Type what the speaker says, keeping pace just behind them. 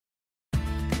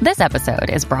This episode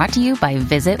is brought to you by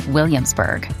Visit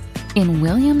Williamsburg. In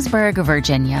Williamsburg,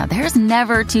 Virginia, there's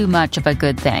never too much of a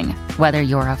good thing. Whether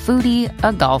you're a foodie,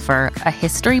 a golfer, a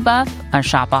history buff, a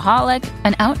shopaholic,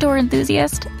 an outdoor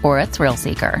enthusiast, or a thrill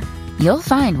seeker, you'll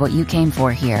find what you came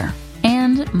for here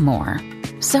and more.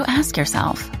 So ask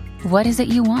yourself, what is it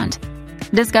you want?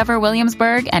 Discover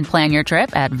Williamsburg and plan your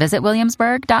trip at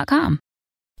visitwilliamsburg.com.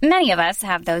 Many of us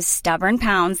have those stubborn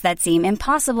pounds that seem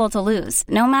impossible to lose,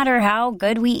 no matter how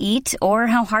good we eat or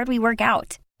how hard we work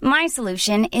out. My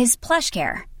solution is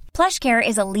PlushCare. PlushCare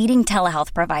is a leading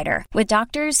telehealth provider with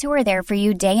doctors who are there for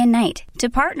you day and night to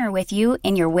partner with you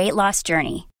in your weight loss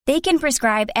journey. They can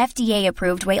prescribe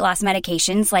FDA-approved weight loss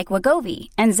medications like Wegovy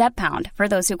and Zepbound for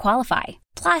those who qualify.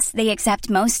 Plus, they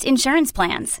accept most insurance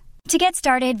plans. To get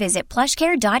started, visit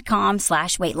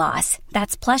plushcare.com/weightloss.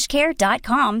 That's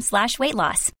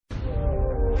plushcare.com/weightloss.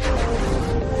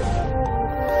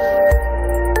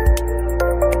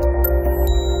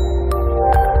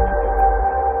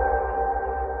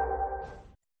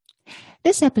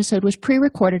 This episode was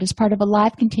pre-recorded as part of a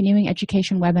live continuing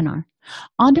education webinar.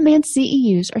 On-demand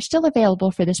CEUs are still available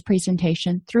for this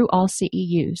presentation through all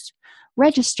CEUs.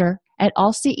 Register at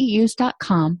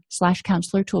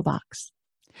allceus.com/counselor toolbox.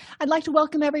 I'd like to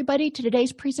welcome everybody to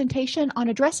today's presentation on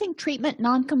addressing treatment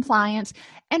noncompliance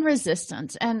and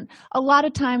resistance. And a lot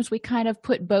of times we kind of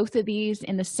put both of these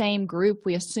in the same group.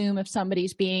 We assume if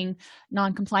somebody's being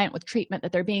noncompliant with treatment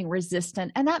that they're being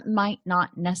resistant, and that might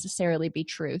not necessarily be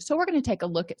true. So we're going to take a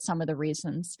look at some of the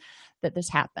reasons that this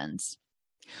happens.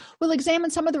 We'll examine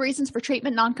some of the reasons for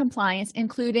treatment noncompliance,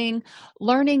 including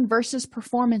learning versus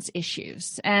performance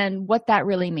issues and what that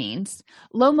really means,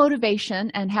 low motivation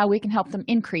and how we can help them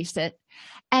increase it,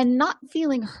 and not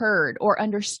feeling heard or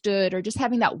understood, or just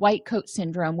having that white coat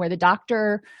syndrome where the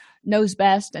doctor knows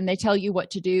best and they tell you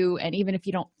what to do, and even if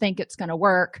you don't think it's going to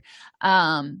work,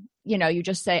 you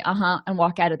just say and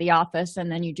walk out of the office,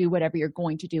 and then you do whatever you're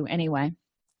going to do anyway.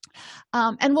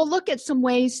 And we'll look at some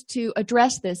ways to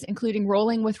address this, including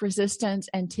rolling with resistance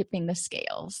and tipping the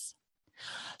scales.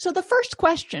 So the first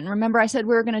question, remember I said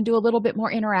we were going to do a little bit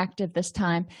more interactive this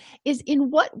time, is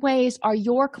in what ways are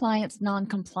your clients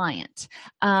non-compliant?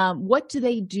 What do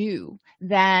they do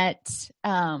that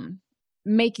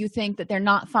make you think that they're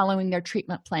not following their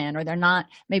treatment plan, or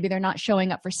maybe they're not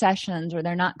showing up for sessions, or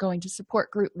they're not going to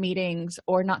support group meetings,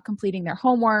 or not completing their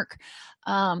homework?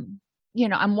 I'm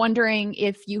wondering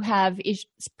if you have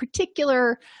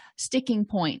particular sticking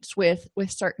points with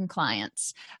certain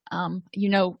clients.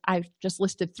 I've just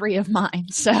listed 3 of mine.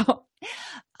 So,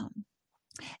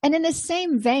 and in the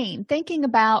same vein, thinking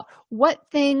about what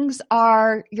things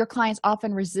are your clients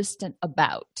often resistant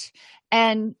about.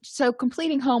 And so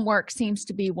completing homework seems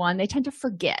to be one. They tend to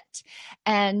forget.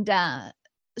 And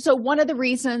so one of the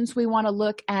reasons we want to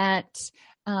look at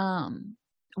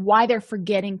why they're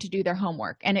forgetting to do their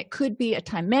homework. And it could be a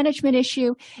time management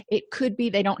issue. It could be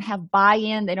they don't have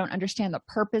buy-in. They don't understand the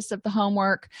purpose of the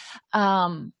homework.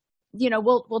 We'll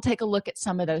take a look at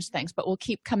some of those things, but we'll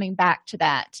keep coming back to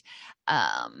that.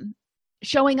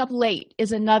 Showing up late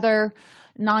is another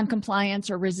non-compliance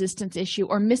or resistance issue,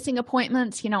 or missing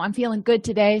appointments. I'm feeling good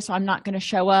today, so I'm not going to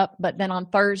show up. But then on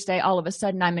Thursday, all of a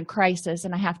sudden I'm in crisis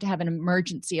and I have to have an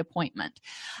emergency appointment.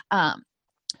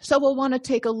 So we'll want to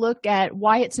take a look at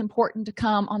why it's important to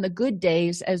come on the good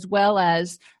days as well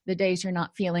as the days you're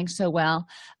not feeling so well.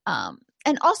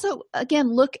 And also, again,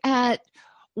 look at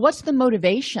what's the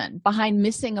motivation behind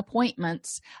missing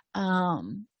appointments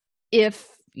if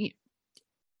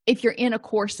you're in a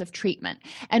course of treatment.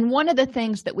 And one of the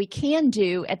things that we can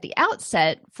do at the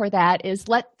outset for that is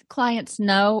let clients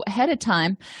know ahead of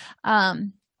time.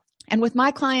 And with my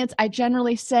clients, I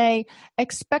generally say,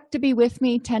 expect to be with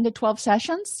me 10 to 12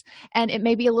 sessions. And it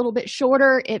may be a little bit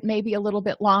shorter. It may be a little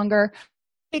bit longer.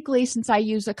 Typically, since I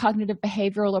use a cognitive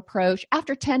behavioral approach,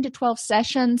 after 10 to 12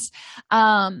 sessions,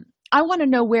 I want to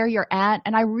know where you're at.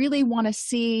 And I really want to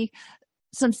see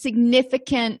some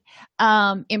significant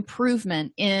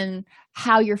improvement in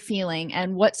how you're feeling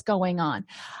and what's going on.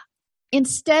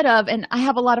 Instead of, and I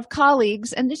have a lot of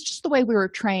colleagues, and it's just the way we were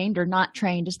trained or not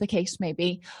trained, as the case may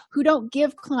be, who don't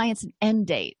give clients an end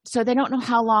date. So they don't know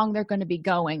how long they're going to be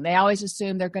going. They always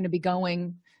assume they're going to be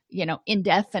going,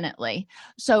 indefinitely.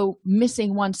 So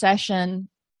missing one session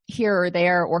here or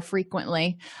there or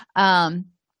frequently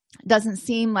doesn't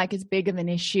seem like as big of an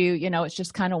issue. It's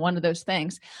just kind of one of those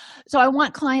things. So I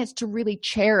want clients to really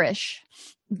cherish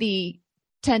the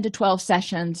 10 to 12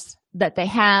 sessions that they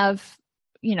have,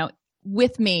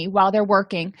 with me while they're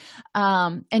working,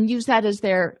 and use that as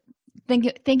their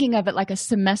thinking of it like a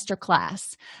semester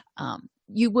class.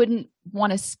 You wouldn't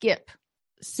want to skip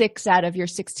 6 out of your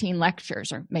 16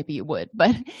 lectures, or maybe you would,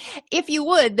 but if you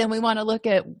would, then we want to look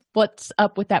at what's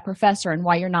up with that professor and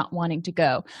why you're not wanting to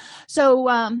go.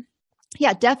 So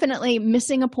yeah, definitely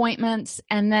missing appointments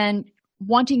and then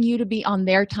wanting you to be on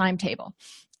their timetable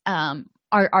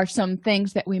are some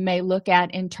things that we may look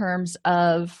at in terms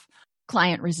of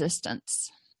client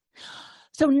resistance.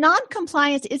 So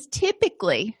noncompliance is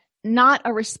typically not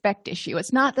a respect issue.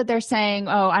 It's not that they're saying,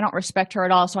 oh, I don't respect her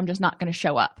at all, so I'm just not going to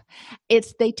show up.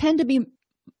 They tend to be,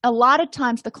 a lot of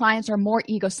times the clients are more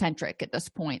egocentric at this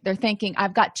point. They're thinking,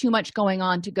 I've got too much going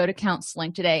on to go to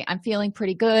counseling today. I'm feeling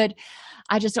pretty good.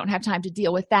 I just don't have time to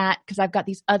deal with that because I've got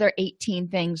these other 18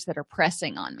 things that are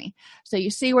pressing on me. So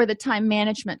you see where the time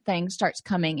management thing starts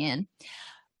coming in.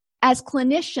 As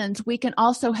clinicians, we can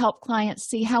also help clients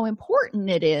see how important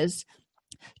it is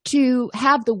to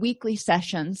have the weekly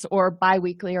sessions or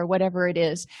biweekly or whatever it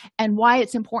is, and why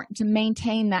it's important to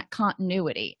maintain that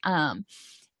continuity.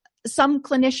 Some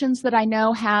clinicians that I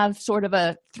know have sort of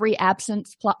a 3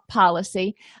 absence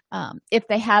policy. If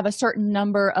they have a certain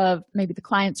number of, maybe the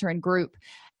clients are in group,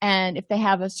 and if they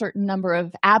have a certain number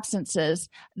of absences,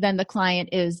 then the client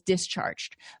is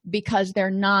discharged because they're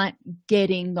not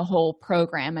getting the whole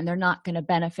program and they're not going to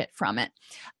benefit from it.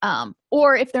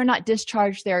 Or if they're not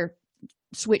discharged, they're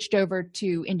switched over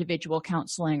to individual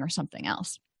counseling or something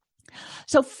else.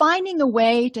 So finding a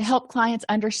way to help clients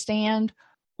understand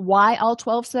why all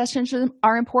 12 sessions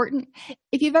are important.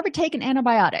 If you've ever taken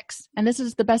antibiotics, and this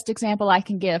is the best example I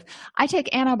can give, I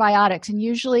take antibiotics, and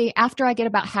usually after I get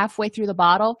about halfway through the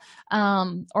bottle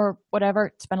or whatever,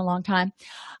 it's been a long time,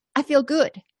 I feel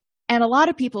good. And a lot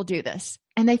of people do this,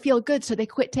 and they feel good, so they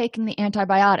quit taking the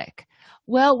antibiotic.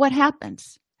 Well, what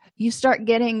happens? You start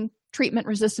getting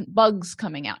treatment-resistant bugs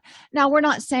coming out. Now, we're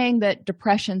not saying that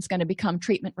depression is going to become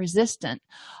treatment-resistant,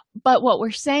 but what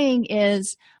we're saying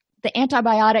is the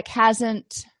antibiotic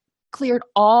hasn't cleared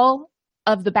all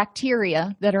of the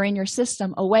bacteria that are in your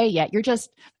system away yet. You're just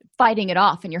fighting it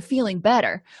off and you're feeling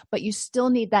better, but you still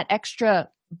need that extra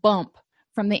bump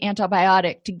from the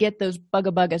antibiotic to get those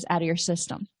buggas out of your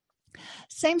system.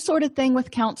 Same sort of thing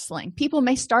with counseling. People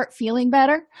may start feeling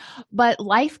better, but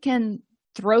life can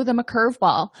throw them a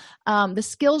curveball. The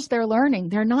skills they're learning,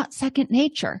 they're not second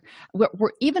nature.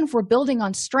 Even if we're building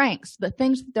on strengths, the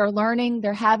things that they're learning,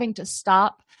 they're having to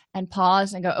stop and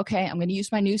pause and go, okay, I'm going to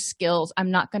use my new skills. I'm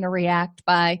not going to react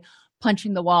by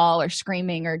punching the wall or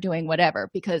screaming or doing whatever,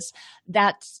 because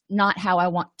that's not how I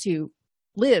want to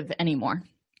live anymore.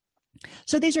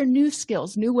 So these are new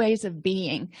skills, new ways of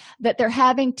being that they're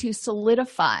having to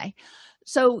solidify.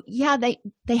 So yeah,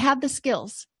 they have the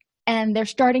skills and they're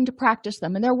starting to practice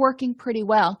them and they're working pretty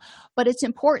well, but it's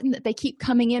important that they keep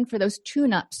coming in for those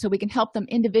tune-ups so we can help them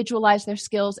individualize their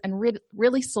skills and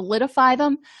really solidify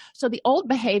them so the old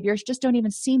behaviors just don't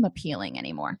even seem appealing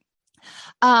anymore.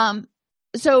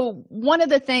 So one of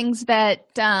the things that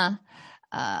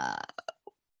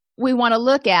we want to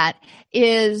look at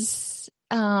is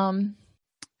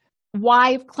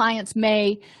why clients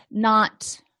may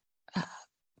not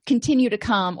continue to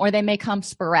come, or they may come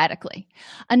sporadically.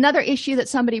 Another issue that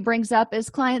somebody brings up is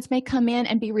clients may come in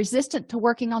and be resistant to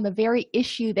working on the very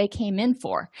issue they came in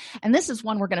for. And this is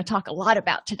one we're going to talk a lot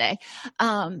about today,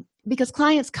 because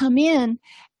clients come in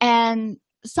and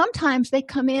sometimes they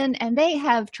come in and they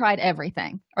have tried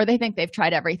everything, or they think they've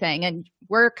tried everything, and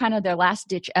we're kind of their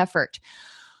last-ditch effort.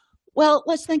 Well,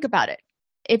 let's think about it.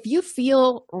 If you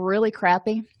feel really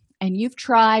crappy and you've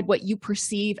tried what you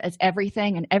perceive as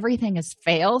everything and everything has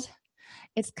failed,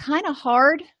 it's kind of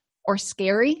hard or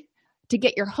scary to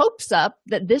get your hopes up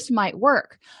that this might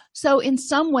work. So in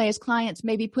some ways, clients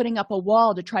may be putting up a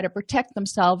wall to try to protect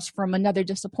themselves from another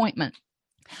disappointment.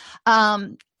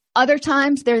 Other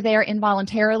times they're there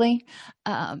involuntarily.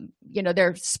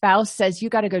 Their spouse says, you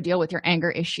got to go deal with your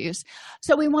anger issues.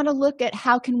 So we want to look at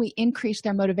how can we increase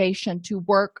their motivation to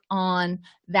work on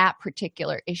that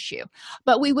particular issue.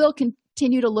 But we will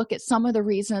continue to look at some of the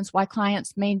reasons why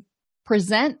clients may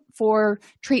present for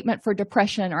treatment for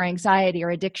depression or anxiety or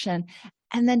addiction,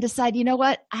 and then decide, you know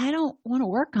what, I don't want to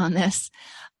work on this.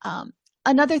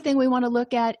 Another thing we want to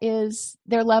look at is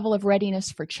their level of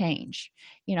readiness for change.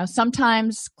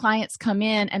 Sometimes clients come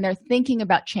in and they're thinking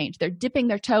about change. They're dipping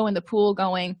their toe in the pool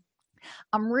going,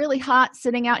 I'm really hot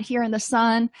sitting out here in the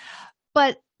sun,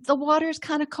 but the water's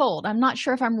kind of cold. I'm not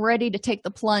sure if I'm ready to take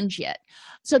the plunge yet.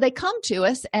 So they come to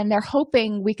us and they're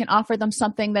hoping we can offer them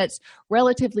something that's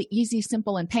relatively easy,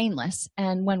 simple, and painless.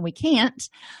 And when we can't,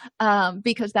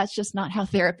 because that's just not how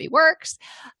therapy works,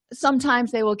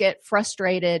 sometimes they will get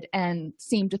frustrated and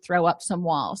seem to throw up some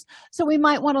walls. So we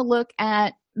might want to look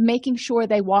at making sure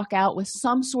they walk out with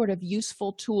some sort of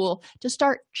useful tool to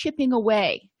start chipping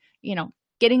away,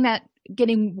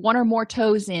 getting one or more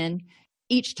toes in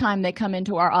each time they come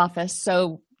into our office,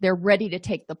 so they're ready to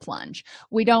take the plunge.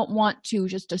 We don't want to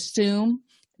just assume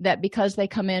that because they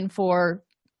come in for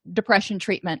depression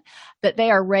treatment that they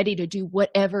are ready to do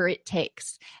whatever it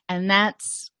takes. And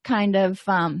that's kind of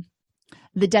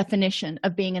the definition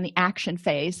of being in the action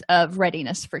phase of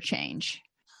readiness for change.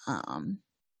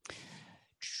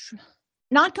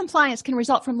 Noncompliance can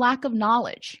result from lack of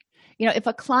knowledge. If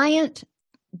a client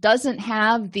doesn't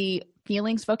have the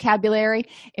feelings vocabulary,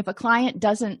 if a client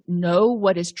doesn't know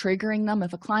what is triggering them,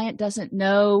 if a client doesn't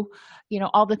know,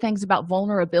 all the things about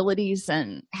vulnerabilities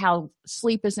and how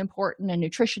sleep is important and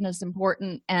nutrition is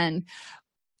important, and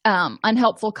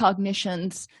unhelpful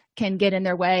cognitions can get in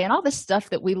their way, and all this stuff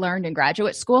that we learned in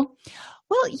graduate school,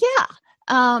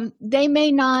 they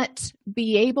may not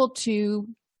be able to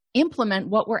implement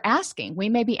what we're asking. We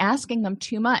may be asking them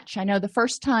too much. I know the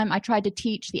first time I tried to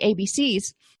teach the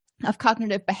ABCs of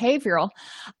cognitive behavioral,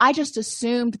 I just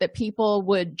assumed that people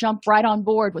would jump right on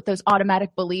board with those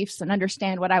automatic beliefs and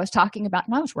understand what I was talking about,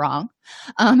 and I was wrong.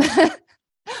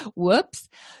 Whoops.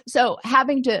 So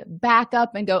having to back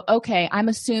up and go, okay, I'm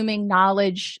assuming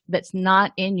knowledge that's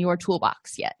not in your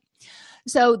toolbox yet.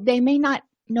 So they may not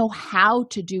know how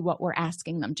to do what we're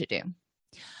asking them to do.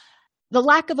 The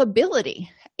lack of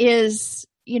ability is,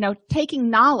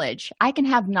 taking knowledge. I can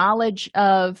have knowledge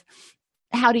of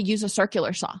how to use a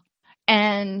circular saw.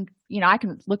 And, I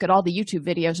can look at all the YouTube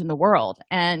videos in the world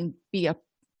and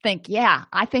think,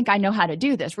 I think I know how to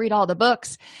do this, read all the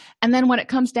books. And then when it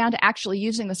comes down to actually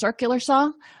using the circular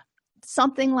saw,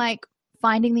 something like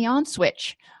finding the on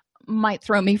switch might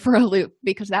throw me for a loop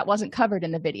because that wasn't covered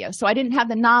in the video. So I didn't have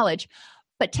the knowledge.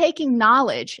 But taking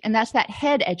knowledge, and that's that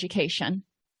head education,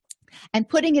 and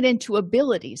putting it into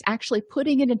abilities, actually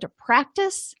putting it into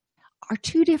practice, are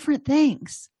two different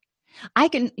things. I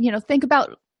can, think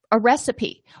about a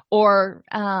recipe or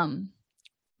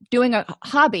doing a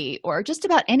hobby or just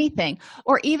about anything,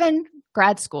 or even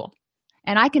grad school.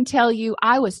 And I can tell you,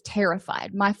 I was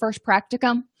terrified my first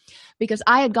practicum because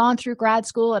I had gone through grad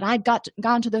school and I'd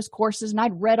gone to those courses and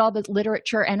I'd read all the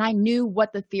literature and I knew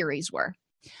what the theories were.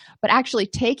 But actually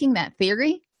taking that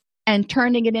theory and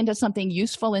turning it into something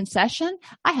useful in session,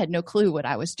 I had no clue what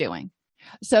I was doing.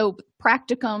 So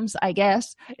practicums, I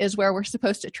guess, is where we're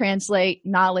supposed to translate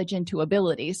knowledge into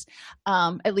abilities.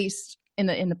 At least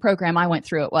in the program I went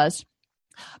through, it was.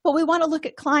 But we want to look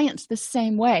at clients the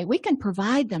same way. We can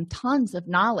provide them tons of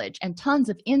knowledge and tons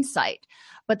of insight,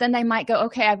 but then they might go,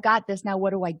 okay, I've got this. Now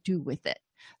what do I do with it?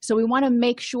 So we want to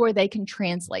make sure they can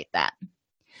translate that.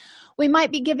 We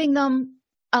might be giving them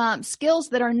skills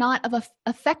that are not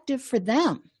effective for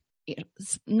them.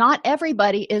 Not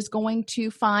everybody is going to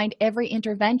find every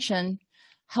intervention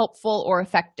helpful or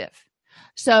effective.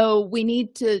 So we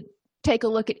need to take a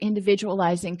look at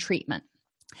individualizing treatment.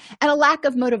 And a lack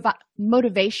of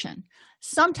motivation.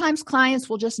 Sometimes clients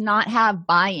will just not have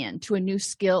buy-in to a new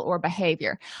skill or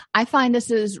behavior. I find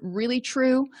this is really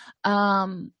true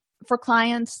for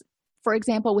clients, for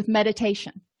example, with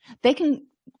meditation.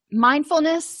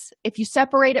 Mindfulness, if you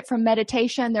separate it from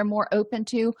meditation, they're more open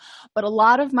to, but a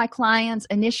lot of my clients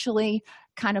initially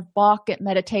kind of balk at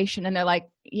meditation and they're like,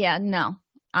 no,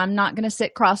 I'm not going to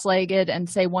sit cross-legged and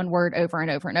say one word over and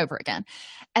over and over again.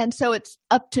 And so it's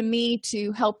up to me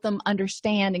to help them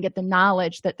understand and get the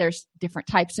knowledge that there's different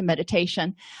types of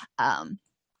meditation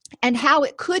and how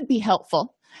it could be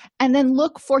helpful. And then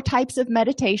look for types of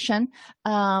meditation,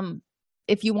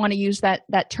 if you want to use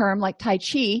that term like Tai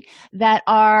Chi, that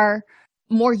are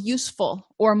more useful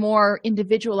or more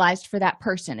individualized for that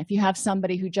person. If you have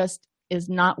somebody who just is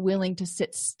not willing to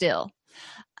sit still.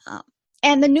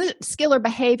 And the new skill or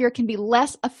behavior can be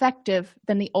less effective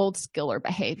than the old skill or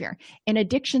behavior. In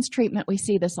addictions treatment, we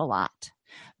see this a lot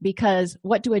because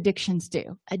what do addictions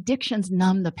do? Addictions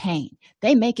numb the pain.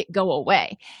 They make it go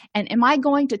away. And am I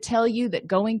going to tell you that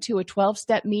going to a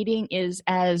 12-step meeting is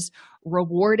as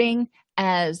rewarding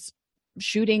as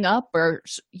shooting up or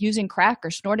using crack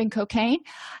or snorting cocaine?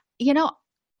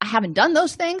 I haven't done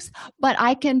those things, but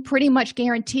I can pretty much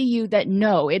guarantee you that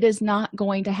no, it is not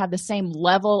going to have the same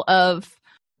level of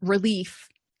relief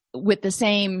with the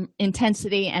same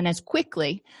intensity and as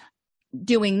quickly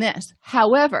doing this.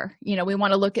 However, we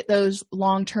want to look at those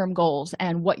long-term goals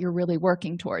and what you're really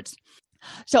working towards.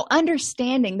 So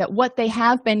understanding that what they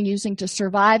have been using to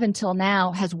survive until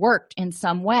now has worked in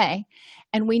some way,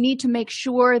 and we need to make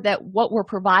sure that what we're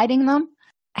providing them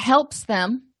helps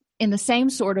them in the same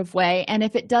sort of way. And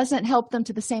if it doesn't help them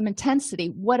to the same intensity,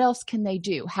 what else can they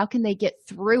do? How can they get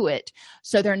through it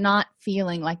so they're not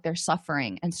feeling like they're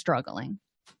suffering and struggling?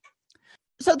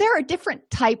 So there are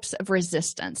different types of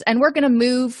resistance, and we're going to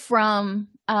move from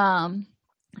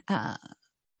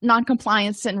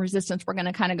noncompliance and resistance. We're going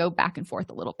to kind of go back and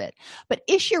forth a little bit. But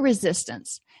issue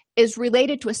resistance is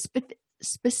related to a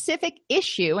specific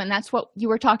issue, and that's what you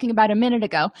were talking about a minute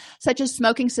ago, such as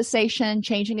smoking cessation,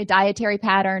 changing a dietary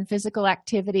pattern, physical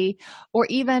activity, or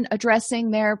even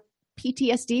addressing their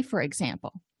PTSD, for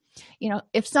example.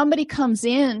 If somebody comes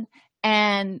in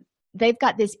and they've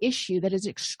got this issue that is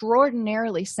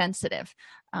extraordinarily sensitive,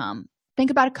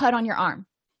 think about a cut on your arm,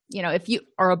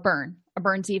 or a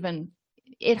burn's even,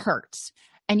 it hurts.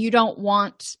 And you don't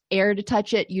want air to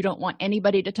touch it. You don't want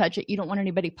anybody to touch it. You don't want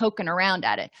anybody poking around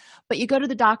at it. But you go to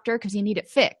the doctor because you need it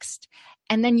fixed.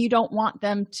 And then you don't want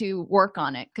them to work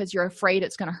on it because you're afraid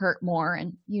it's going to hurt more,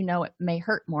 and it may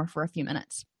hurt more for a few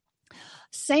minutes.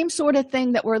 Same sort of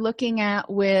thing that we're looking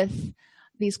at with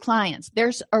these clients.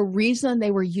 There's a reason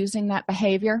they were using that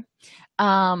behavior,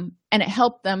 and it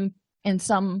helped them in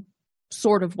some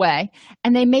sort of way.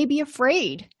 And they may be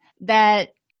afraid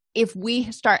that if we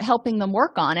start helping them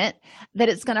work on it, that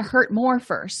it's going to hurt more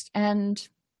first. And,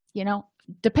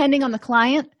 depending on the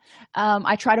client,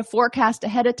 I try to forecast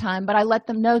ahead of time, but I let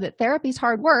them know that therapy is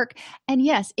hard work. And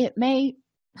yes, it may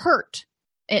hurt.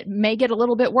 It may get a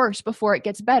little bit worse before it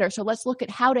gets better. So let's look at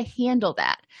how to handle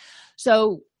that.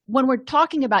 So when we're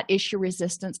talking about issue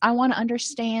resistance, I want to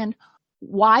understand,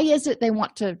 why is it they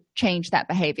want to change that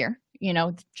behavior?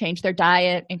 Change their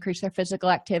diet, increase their physical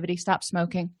activity, stop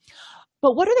smoking.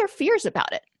 But what are their fears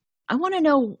about it? I want to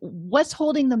know what's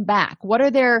holding them back. What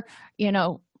are their,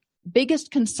 biggest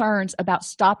concerns about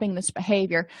stopping this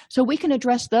behavior, so we can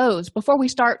address those before we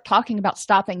start talking about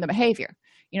stopping the behavior.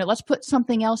 Let's put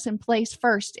something else in place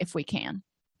first if we can.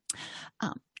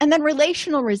 And then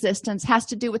relational resistance has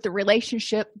to do with the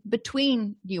relationship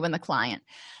between you and the client.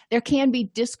 There can be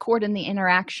discord in the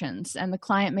interactions, and the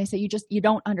client may say, you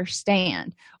don't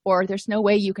understand, or there's no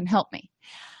way you can help me.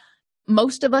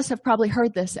 Most of us have probably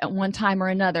heard this at one time or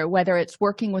another, whether it's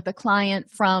working with a client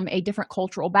from a different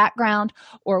cultural background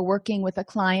or working with a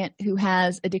client who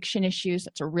has addiction issues.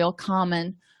 That's a real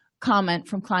common comment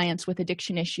from clients with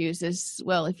addiction issues is,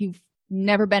 well, if you've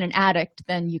never been an addict,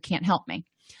 then you can't help me.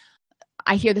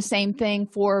 I hear the same thing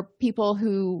for people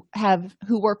who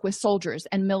work with soldiers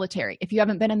and military. If you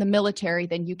haven't been in the military,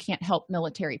 then you can't help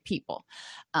military people.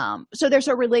 So there's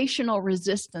a relational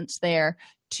resistance there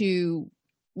to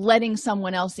letting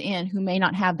someone else in who may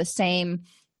not have the same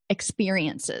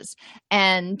experiences.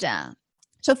 And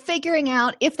so figuring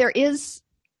out if there is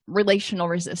relational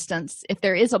resistance, if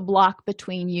there is a block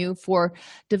between you for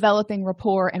developing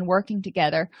rapport and working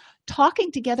together,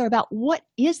 talking together about what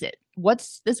is it?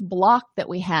 What's this block that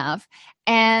we have?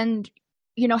 And,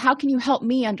 how can you help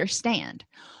me understand?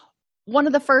 One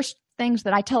of the first things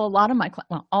that I tell a lot of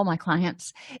all my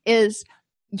clients is,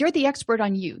 you're the expert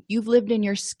on you. You've lived in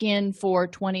your skin for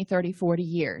 20, 30, 40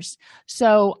 years.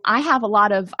 So I have a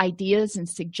lot of ideas and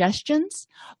suggestions,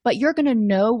 but you're going to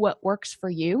know what works for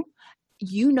you.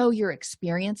 You know your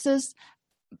experiences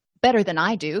better than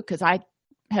I do, because I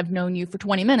have known you for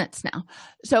 20 minutes now.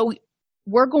 So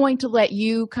we're going to let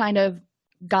you kind of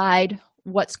guide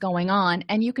what's going on,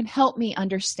 and you can help me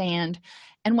understand.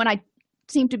 And when I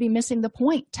seem to be missing the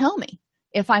point, tell me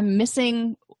if I'm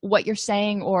missing what you're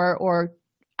saying, or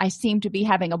I seem to be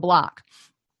having a block.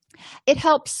 It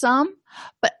helps some,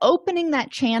 but opening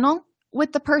that channel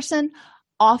with the person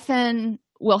often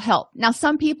will help. Now,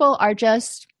 some people are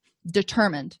just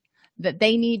determined that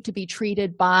they need to be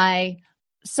treated by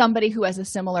somebody who has a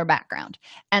similar background,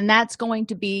 and that's going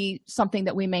to be something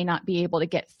that we may not be able to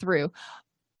get through.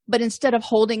 But instead of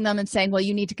holding them and saying, well,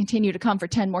 you need to continue to come for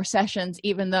 10 more sessions,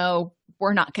 even though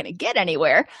we're not going to get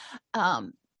anywhere,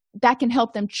 that can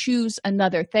help them choose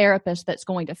another therapist that's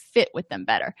going to fit with them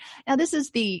better. Now, this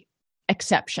is the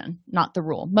exception, not the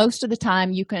rule. Most of the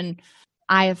time,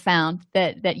 I have found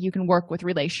that you can work with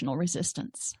relational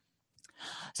resistance.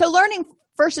 So learning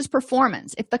versus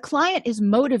performance. If the client is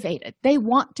motivated, they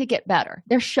want to get better.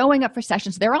 They're showing up for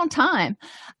sessions. They're on time,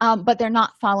 but they're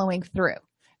not following through.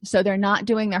 So they're not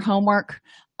doing their homework,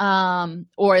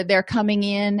 or they're coming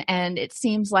in and it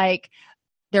seems like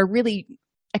they're really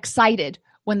excited.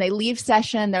 When they leave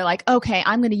session, they're like, okay,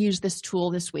 I'm going to use this tool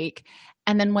this week.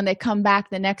 And then when they come back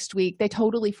the next week, they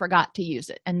totally forgot to use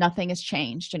it and nothing has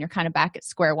changed, and you're kind of back at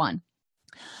square one.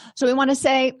 So we want to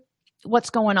say,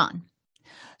 what's going on?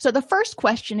 So the first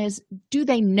question is, do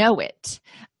they know it?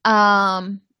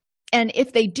 And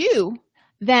if they do,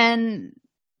 then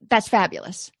that's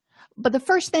fabulous. But the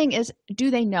first thing is, do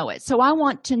they know it? So I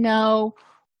want to know,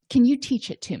 can you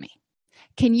teach it to me?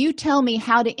 Can you tell me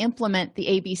how to implement the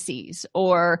ABCs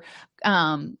or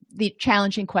the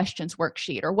challenging questions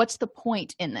worksheet, or what's the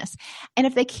point in this? And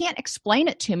if they can't explain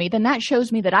it to me, then that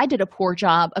shows me that I did a poor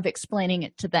job of explaining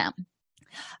it to them.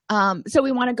 So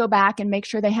we want to go back and make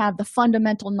sure they have the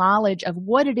fundamental knowledge of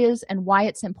what it is and why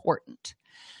it's important.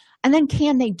 And then,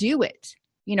 can they do it?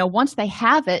 Once they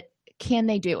have it, can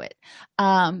they do it?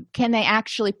 Can they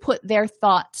actually put their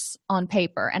thoughts on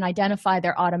paper and identify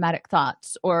their automatic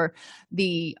thoughts or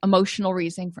the emotional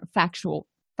reasoning from factual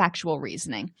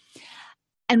reasoning?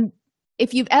 And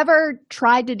if you've ever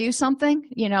tried to do something,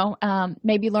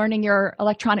 maybe learning your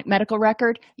electronic medical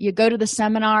record, you go to the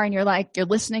seminar and you're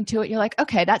listening to it, you're like,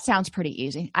 okay, that sounds pretty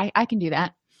easy. I can do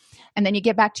that. And then you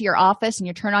get back to your office and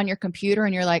you turn on your computer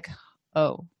and you're like,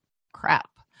 oh, crap.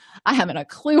 I haven't a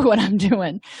clue what I'm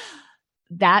doing.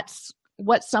 That's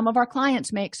what some of our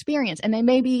clients may experience. And they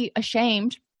may be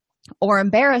ashamed or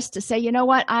embarrassed to say, you know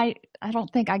what, I don't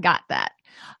think I got that.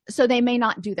 So they may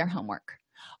not do their homework.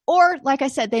 Or, like I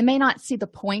said, they may not see the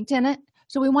point in it.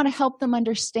 So we want to help them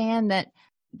understand that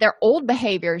their old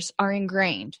behaviors are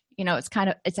ingrained.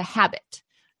 It's a habit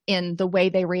in the way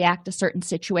they react to certain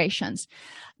situations.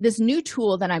 This new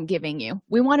tool that I'm giving you,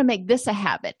 we want to make this a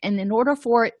habit. And in order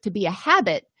for it to be a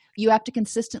habit, you have to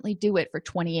consistently do it for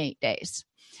 28 days.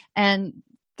 And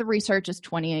the research is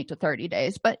 28 to 30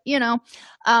 days. But,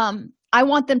 I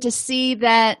want them to see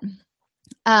that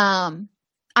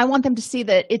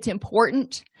it's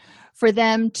important for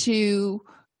them to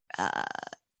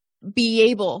be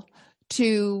able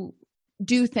to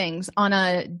do things on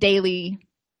a daily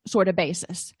sort of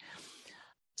basis.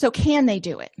 So can they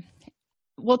do it?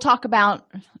 We'll talk about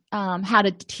how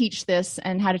to teach this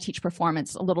and how to teach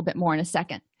performance a little bit more in a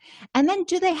second. And then,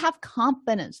 do they have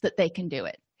confidence that they can do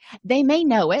it? They may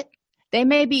know it. They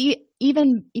may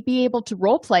even be able to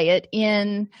role play it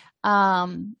in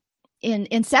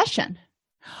session.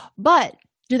 But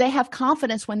do they have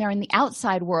confidence when they're in the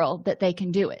outside world that they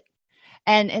can do it?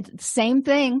 And it's the same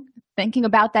thing, thinking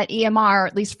about that EMR,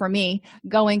 at least for me,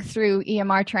 going through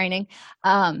EMR training.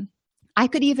 I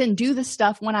could even do the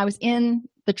stuff when I was in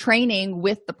the training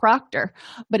with the proctor.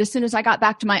 But as soon as I got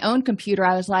back to my own computer,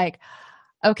 I was like,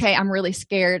 okay, I'm really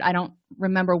scared. I don't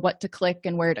remember what to click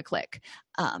and where to click.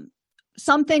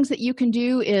 Some things that you can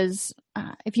do is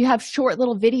if you have short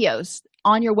little videos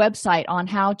on your website on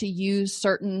how to use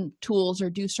certain tools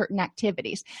or do certain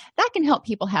activities, that can help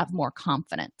people have more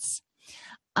confidence.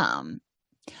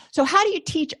 So how do you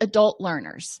teach adult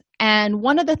learners? And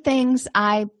one of the things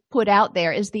I put out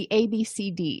there is the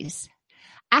ABCDs: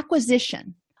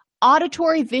 acquisition,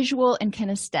 auditory, visual, and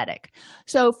kinesthetic.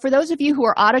 So for those of you who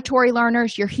are auditory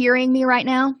learners, you're hearing me right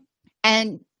now,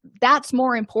 and that's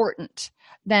more important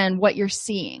than what you're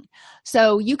seeing.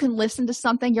 So you can listen to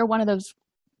something. You're one of those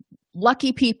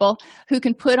lucky people who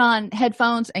can put on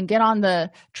headphones and get on the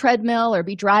treadmill or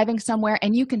be driving somewhere,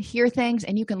 and you can hear things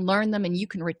and you can learn them and you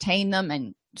can retain them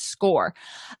and score.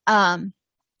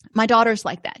 My daughter's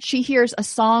like that. She hears a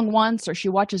song once or she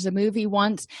watches a movie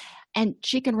once and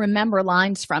she can remember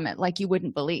lines from it like you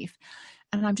wouldn't believe.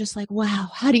 And I'm just like, wow,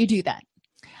 how do you do that?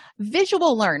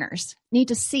 Visual learners need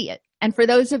to see it. And for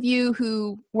those of you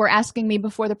who were asking me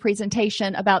before the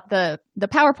presentation about the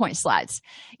PowerPoint slides,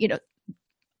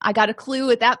 I got a clue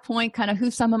at that point kind of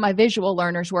who some of my visual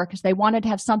learners were, because they wanted to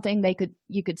have something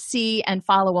you could see and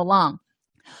follow along.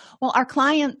 Well, our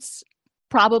clients,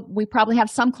 we probably have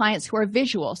some clients who are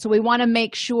visual, so we want to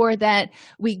make sure that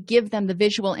we give them the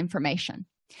visual information.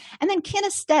 And then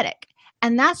kinesthetic,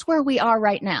 and that's where we are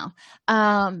right now.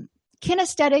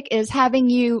 Kinesthetic is asking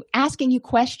you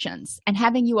questions and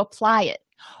having you apply it,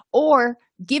 or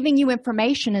giving you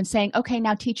information and saying, okay,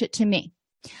 now teach it to me.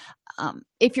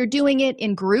 If you're doing it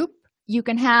in group, you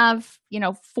can have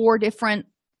 4 different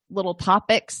little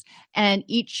topics, and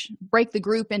each break the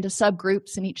group into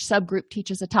subgroups, and each subgroup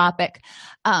teaches a topic.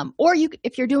 Or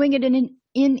if you're doing it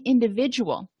in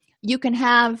individual, you can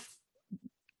have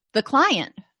the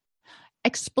client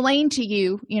explain to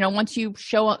you, once you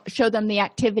show them the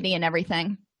activity and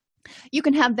everything, you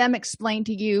can have them explain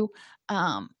to you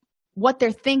what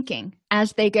they're thinking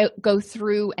as they go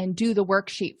through and do the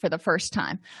worksheet for the first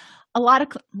time.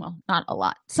 Not a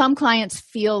lot. Some clients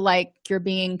feel like you're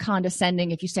being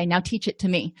condescending if you say, now teach it to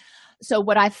me. So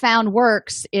what I found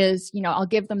works is, I'll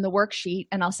give them the worksheet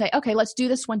and I'll say, okay, let's do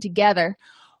this one together.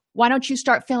 Why don't you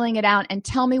start filling it out and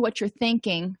tell me what you're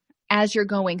thinking as you're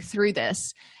going through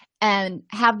this, and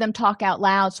have them talk out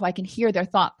loud so I can hear their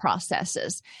thought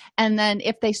processes. And then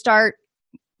if they start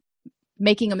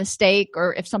making a mistake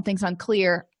or if something's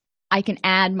unclear, I can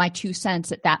add my 2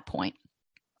 cents at that point.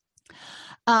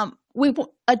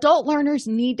 Adult learners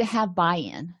need to have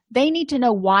buy-in. They need to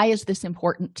know, why is this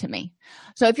important to me?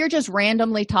 So if you're just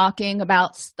randomly talking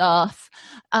about stuff,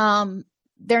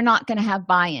 they're not going to have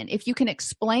buy-in. If you can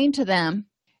explain to them,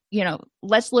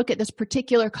 let's look at this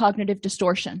particular cognitive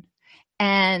distortion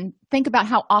and think about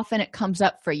how often it comes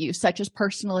up for you, such as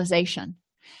personalization.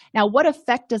 Now, what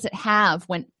effect does it have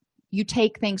when you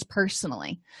take things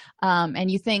personally,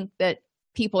 and you think that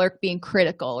people are being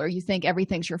critical, or you think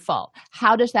everything's your fault?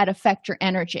 How does that affect your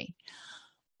energy?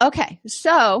 Okay,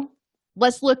 so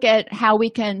let's look at how we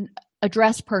can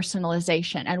address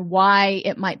personalization and why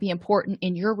it might be important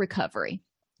in your recovery.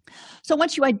 So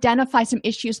once you identify some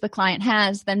issues the client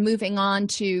has, then moving on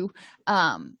to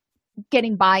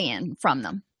getting buy-in from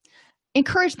them.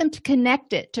 Encourage them to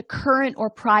connect it to current or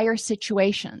prior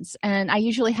situations. And I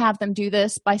usually have them do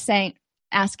this by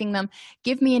asking them,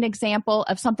 give me an example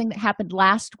of something that happened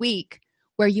last week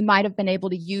where you might have been able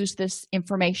to use this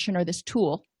information or this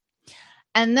tool.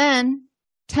 And then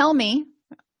tell me,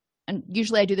 and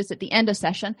usually I do this at the end of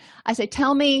session, I say,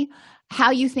 tell me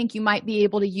how you think you might be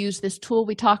able to use this tool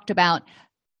we talked about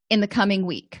in the coming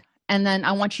week. And then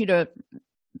I want you to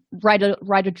write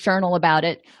a journal about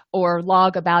it, or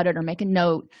log about it, or make a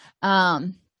note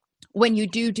when you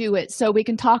do it, so we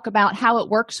can talk about how it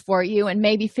works for you and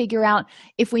maybe figure out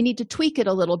if we need to tweak it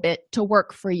a little bit to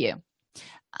work for you.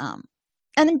 And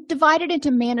then divide it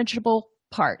into manageable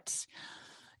parts.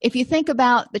 If you think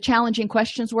about the challenging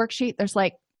questions worksheet, there's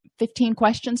like 15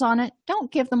 questions on it.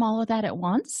 Don't give them all of that at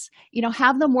once.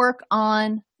 Have them work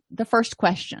on the first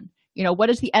question. What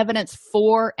is the evidence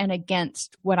for and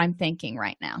against what I'm thinking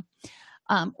right now?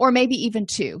 Or maybe even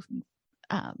 2.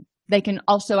 They can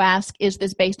also ask, is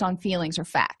this based on feelings or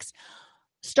facts?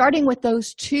 Starting with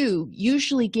those 2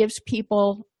 usually gives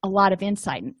people a lot of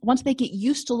insight. Once they get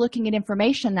used to looking at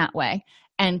information that way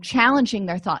and challenging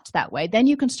their thoughts that way, then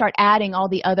you can start adding all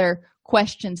the other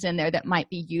questions in there that might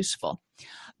be useful.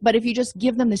 But if you just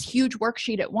give them this huge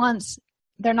worksheet at once,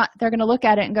 they're going to look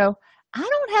at it and go, I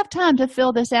don't have time to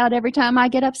fill this out every time I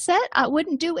get upset. I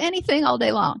wouldn't do anything all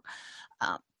day long.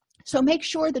 So make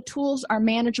sure the tools are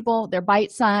manageable, they're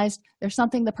bite-sized, they're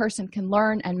something the person can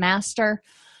learn and master.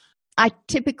 I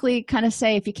typically kind of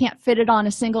say, if you can't fit it on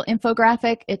a single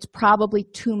infographic, it's probably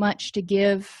too much to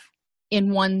give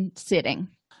in one sitting.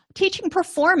 Teaching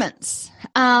performance.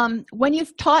 When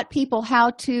you've taught people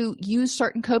how to use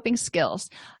certain coping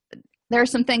skills, there are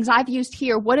some things I've used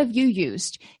here. What have you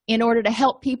used in order to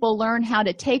help people learn how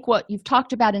to take what you've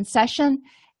talked about in session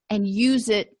and use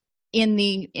it in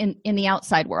the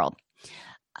outside world?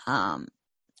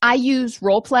 I use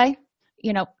role play.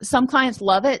 Some clients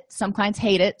love it, some clients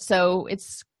hate it. So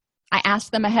I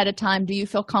ask them ahead of time, do you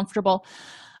feel comfortable?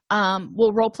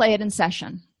 We'll role play it in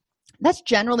session. That's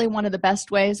generally one of the best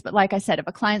ways. But like I said, if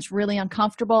a client's really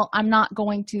uncomfortable, I'm not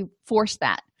going to force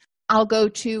that. I'll go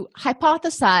to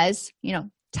hypothesize,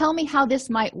 tell me how this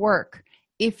might work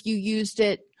if you used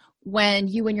it when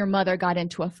you and your mother got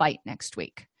into a fight next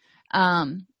week.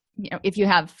 If you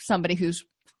have somebody who's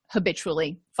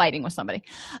habitually fighting with somebody,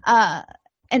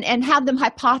 and have them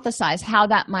hypothesize how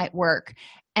that might work.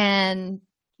 And,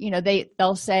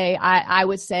 they'll say, I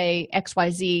would say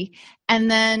XYZ,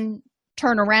 and then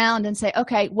turn around and say,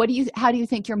 okay, how do you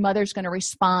think your mother's going to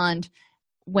respond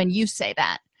when you say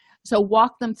that? So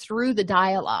walk them through the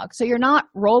dialogue. So you're not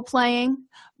role playing,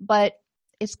 but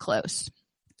it's close.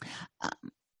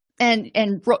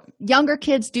 And younger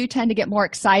kids do tend to get more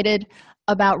excited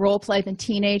about role play than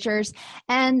teenagers.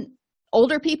 And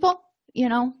older people,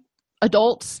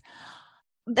 adults,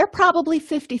 they're probably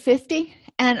 50-50.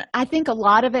 And I think a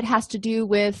lot of it has to do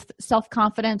with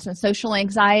self-confidence and social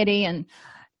anxiety, and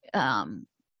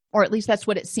or at least that's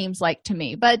what it seems like to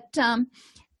me. But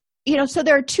so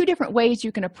there are 2 different ways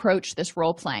you can approach this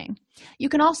role playing. You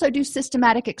can also do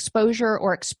systematic exposure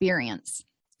or experience.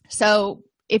 So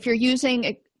if you're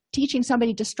teaching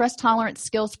somebody distress tolerance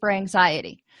skills for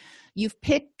anxiety, you've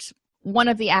picked one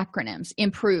of the acronyms,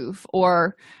 IMPROVE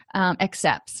or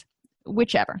ACCEPTS,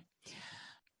 whichever.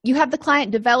 You have the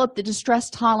client develop the distress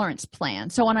tolerance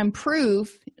plan. So on IMPROVE,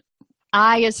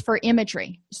 I is for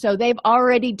imagery. So they've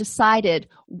already decided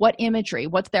what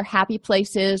their happy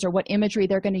place is, or what imagery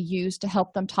they're going to use to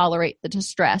help them tolerate the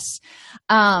distress.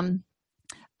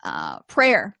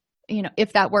 Prayer,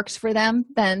 if that works for them,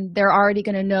 then they're already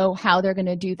going to know how they're going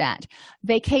to do that.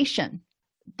 Vacation,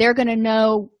 they're going to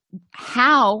know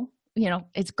how,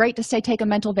 it's great to say take a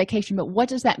mental vacation, but what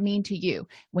does that mean to you?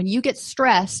 When you get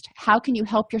stressed, how can you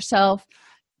help yourself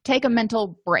take a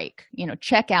mental break,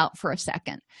 check out for a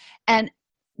second, and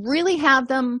really have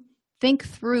them think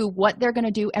through what they're going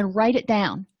to do and write it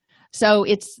down. So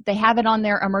they have it on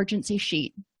their emergency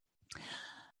sheet.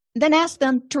 Then ask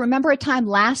them to remember a time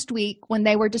last week when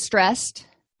they were distressed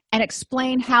and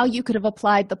explain how you could have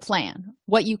applied the plan,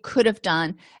 what you could have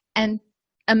done, and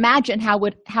imagine how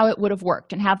it would have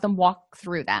worked, and have them walk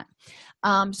through that.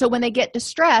 So when they get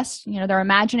distressed, they're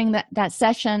imagining that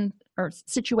session or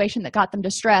situation that got them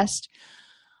distressed.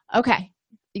 Okay,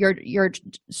 your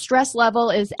stress level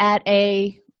is at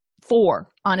a 4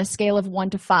 on a scale of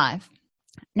 1 to 5.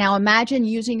 Now imagine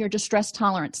using your distress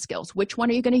tolerance skills. Which one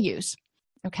are you going to use?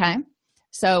 Okay,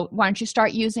 so why don't you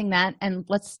start using that, and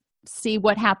let's see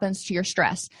what happens to your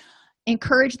stress.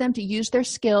 Encourage them to use their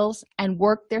skills and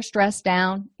work their stress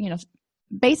down,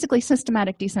 basically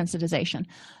systematic desensitization.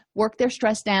 Work their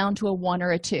stress down to a 1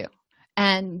 or a 2.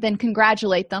 And then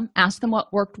congratulate them, ask them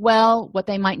what worked well, what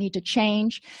they might need to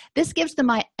change. This gives them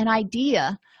an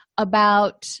idea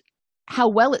about how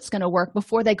well it's going to work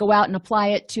before they go out and apply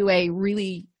it to a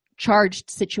really charged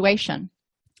situation.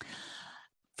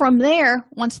 From there,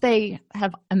 once they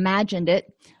have imagined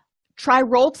it, try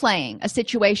role-playing a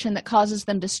situation that causes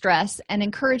them distress and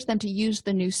encourage them to use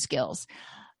the new skills.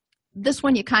 This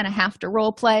one you kind of have to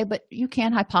role-play, but you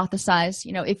can hypothesize.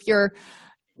 If you're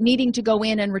needing to go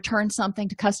in and return something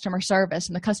to customer service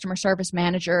and the customer service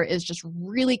manager is just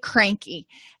really cranky,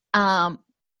 how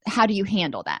do you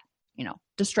handle that?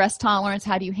 Distress tolerance,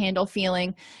 how do you handle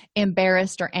feeling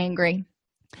embarrassed or angry?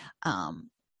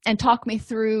 And talk me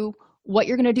through what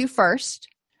you're going to do first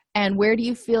and where do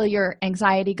you feel your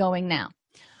anxiety going now.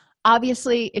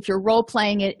 Obviously, if you're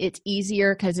role-playing it, it's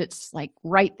easier because it's like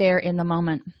right there in the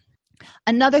moment.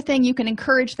 Another thing you can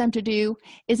encourage them to do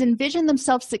is envision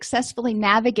themselves successfully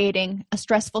navigating a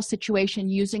stressful situation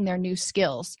using their new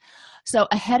skills. So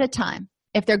ahead of time,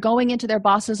 if they're going into their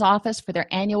boss's office for their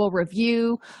annual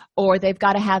review, or they've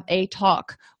got to have a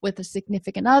talk with a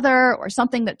significant other or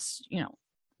something that's,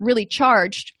 really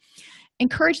charged,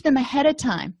 encourage them ahead of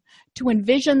time to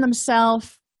envision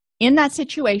themselves in that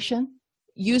situation,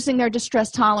 using their distress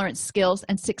tolerance skills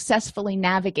and successfully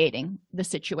navigating the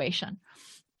situation.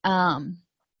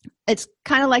 It's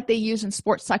kind of like they use in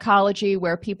sports psychology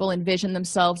where people envision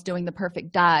themselves doing the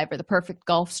perfect dive or the perfect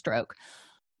golf stroke.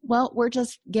 Well, we're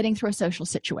just getting through a social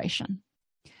situation.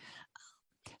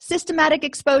 Systematic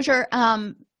exposure,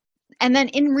 and then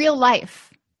in real life,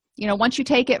 once you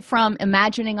take it from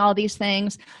imagining all these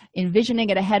things, envisioning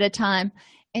it ahead of time,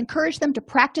 encourage them to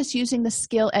practice using the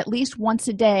skill at least once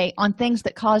a day on things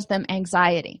that cause them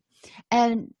anxiety.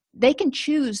 And they can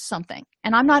choose something.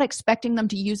 And I'm not expecting them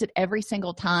to use it every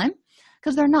single time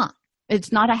because they're not.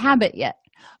 It's not a habit yet.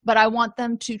 But I want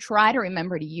them to try to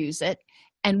remember to use it.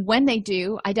 And when they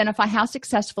do, identify how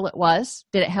successful it was.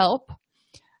 Did it help?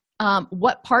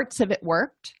 What parts of it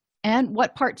worked? And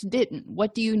what parts didn't?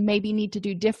 What do you maybe need to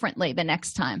do differently the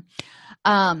next time?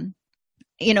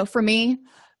 For me,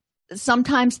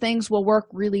 sometimes things will work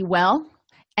really well.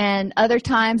 And other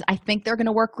times I think they're going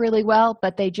to work really well,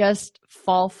 but they just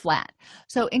fall flat.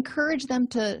 So encourage them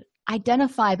to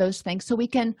identify those things so we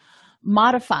can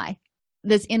modify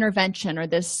this intervention or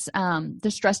this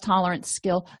distress tolerance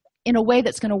skill in a way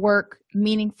that's going to work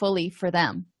meaningfully for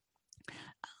them.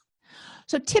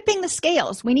 So tipping the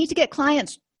scales, we need to get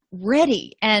clients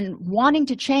ready and wanting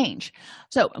to change.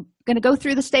 So I'm going to go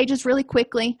through the stages really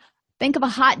quickly. Think of a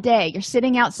hot day. You're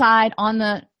sitting outside on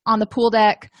the pool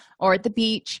deck or at the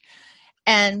beach,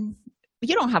 and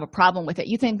you don't have a problem with it.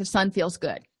 You think the sun feels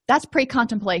good. That's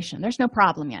pre-contemplation. There's no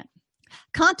problem yet.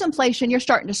 Contemplation, you're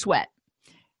starting to sweat.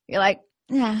 You're like,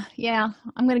 yeah,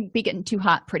 I'm going to be getting too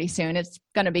hot pretty soon. It's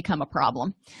going to become a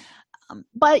problem.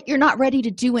 But you're not ready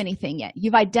to do anything yet.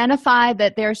 You've identified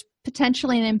that there's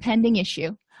potentially an impending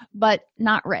issue, but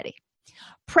not ready.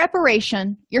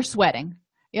 Preparation, you're sweating.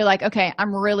 You're like, okay,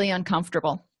 I'm really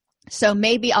uncomfortable. So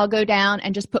maybe I'll go down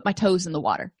and just put my toes in the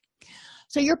water.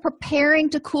 So you're preparing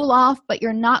to cool off, but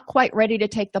you're not quite ready to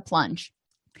take the plunge.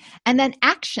 And then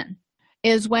action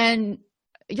is when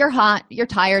you're hot, you're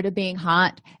tired of being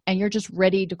hot, and you're just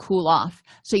ready to cool off.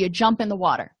 So you jump in the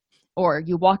water or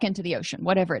you walk into the ocean,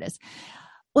 whatever it is.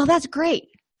 Well, that's great.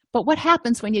 But what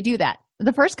happens when you do that?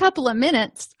 The first couple of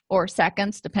minutes or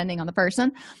seconds, depending on the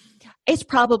person, it's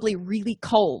probably really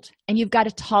cold and you've got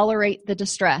to tolerate the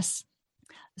distress.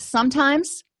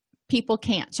 Sometimes people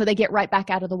can't, so they get right back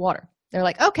out of the water. They're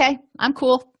like, okay, I'm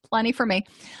cool, plenty for me.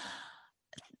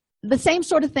 The same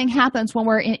sort of thing happens when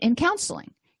we're in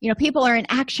counseling. People are in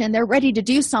action, they're ready to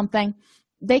do something.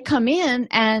 They come in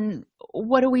and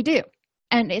what do?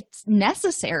 And it's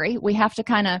necessary. We have to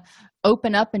kind of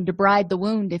open up and debride the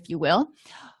wound, if you will.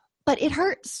 But it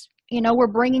hurts. We're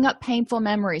bringing up painful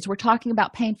memories. We're talking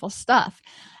about painful stuff.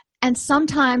 And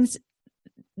sometimes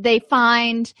they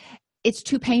find it's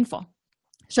too painful,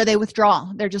 so they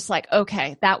withdraw. They're just like,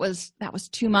 okay, that was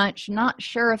too much. Not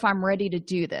sure if I'm ready to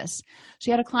do this. So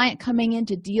you had a client coming in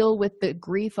to deal with the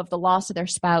grief of the loss of their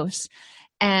spouse,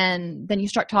 and then you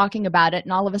start talking about it,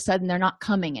 and all of a sudden they're not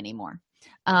coming anymore,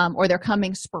 or they're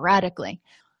coming sporadically.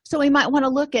 So we might want to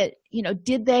look at,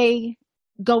 did they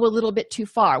go a little bit too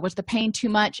far? Was the pain too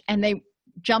much and they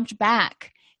jumped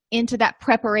back into that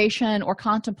preparation or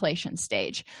contemplation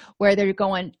stage where they're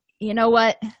going, you know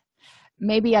what,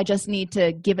 maybe I just need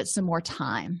to give it some more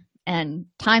time, and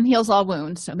time heals all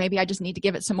wounds, so maybe I just need to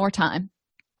give it some more time,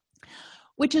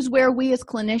 which is where we as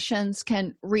clinicians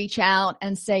can reach out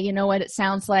and say, you know what, it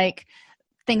sounds like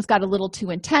things got a little too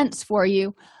intense for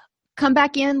you. Come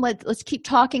back in, let's keep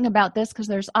talking about this, because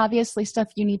there's obviously stuff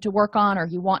you need to work on or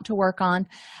you want to work on,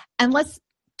 and let's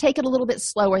take it a little bit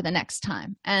slower the next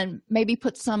time, and maybe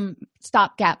put some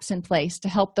stop gaps in place to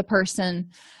help the person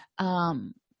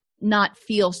not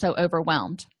feel so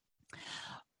overwhelmed.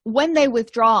 When they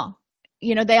withdraw,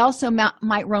 they also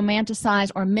might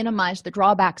romanticize or minimize the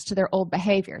drawbacks to their old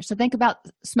behavior. So think about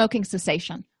smoking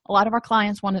cessation. A lot of our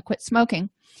clients want to quit smoking.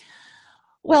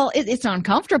 Well, it's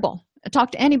uncomfortable.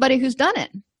 Talk to anybody who's done it.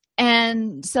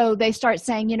 And so they start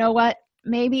saying, you know what,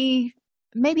 maybe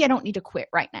I don't need to quit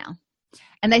right now.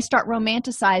 And they start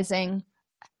romanticizing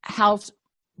how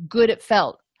good it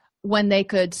felt when they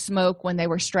could smoke when they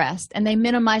were stressed, and they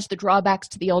minimize the drawbacks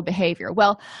to the old behavior.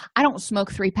 Well, I don't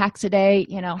smoke 3 packs a day.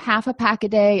 Half a pack a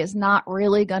day is not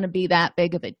really going to be that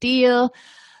big of a deal.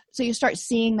 So you start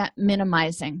seeing that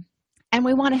minimizing, and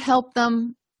we want to help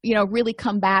them, really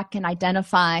come back and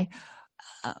identify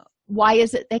why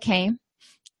is it they came,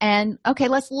 and okay,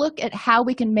 let's look at how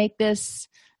we can make this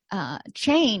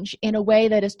change in a way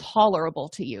that is tolerable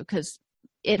to you, because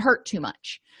it hurt too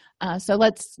much. So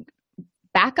let's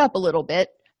back up a little bit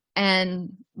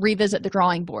and revisit the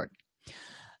drawing board.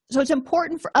 So it's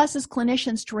important for us as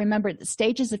clinicians to remember that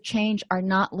stages of change are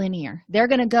not linear. They're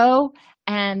going to go,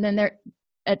 and then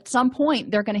at some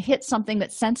point they're going to hit something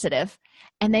that's sensitive,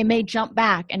 and they may jump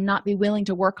back and not be willing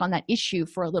to work on that issue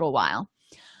for a little while.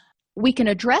 We can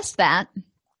address that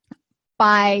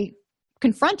by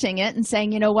confronting it and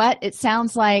saying, you know what, it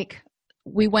sounds like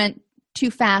we went too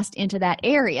fast into that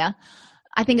area.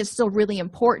 I think it's still really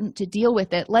important to deal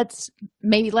with it. Let's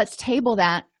table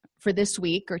that for this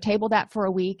week, or table that for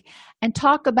a week, and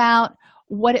talk about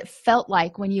what it felt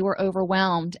like when you were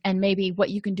overwhelmed, and maybe what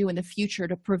you can do in the future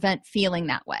to prevent feeling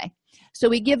that way. So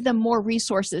we give them more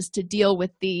resources to deal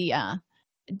with the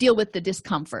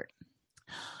discomfort.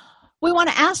 We want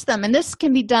to ask them, and this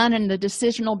can be done in the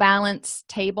decisional balance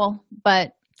table,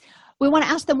 but we want to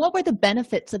ask them, what were the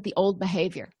benefits of the old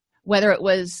behavior? Whether it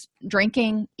was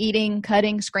drinking, eating,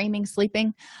 cutting, screaming,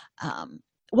 sleeping,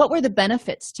 what were the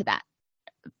benefits to that?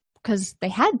 Because they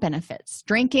had benefits.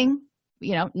 Drinking,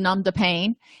 numb the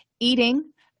pain.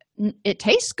 Eating, it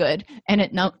tastes good, and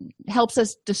it helps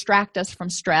us distract us from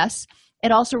stress.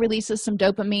 It also releases some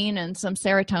dopamine and some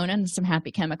serotonin and some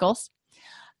happy chemicals.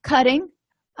 Cutting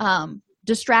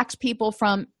distracts people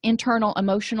from internal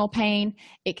emotional pain.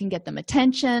 It can get them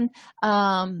attention.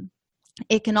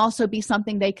 It can also be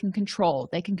something they can control.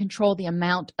 They can control the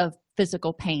amount of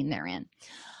physical pain they're in.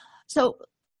 So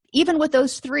even with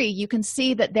those 3, you can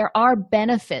see that there are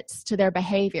benefits to their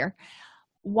behavior.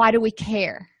 Why do we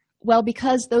care? Well,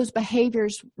 because those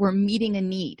behaviors were meeting a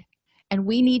need, and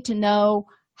we need to know,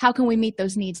 how can we meet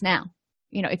those needs now?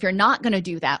 If you're not going to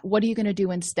do that, what are you going to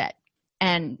do instead?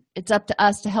 And it's up to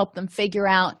us to help them figure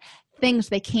out things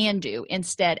they can do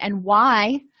instead, and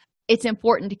why it's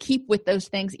important to keep with those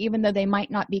things, even though they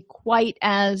might not be quite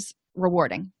as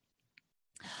rewarding.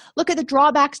 Look at the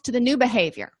drawbacks to the new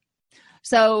behavior.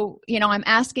 So, I'm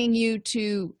asking you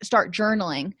to start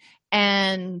journaling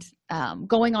and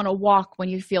going on a walk when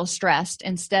you feel stressed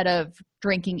instead of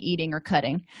drinking, eating, or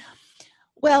cutting.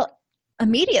 Well,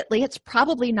 immediately, it's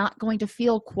probably not going to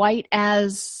feel quite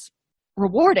as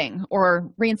rewarding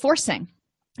or reinforcing.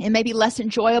 It may be less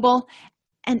enjoyable,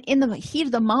 and in the heat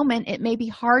of the moment, it may be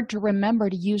hard to remember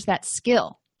to use that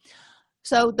skill.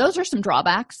 So those are some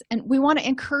drawbacks, and we want to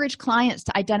encourage clients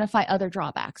to identify other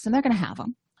drawbacks, and they're going to have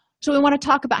them. So we want to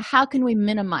talk about, how can we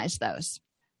minimize those?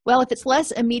 Well, if it's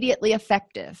less immediately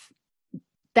effective,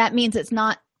 that means it's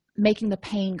not making the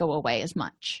pain go away as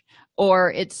much,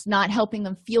 or it's not helping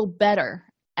them feel better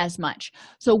as much.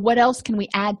 So what else can we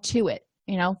add to it?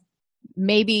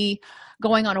 Maybe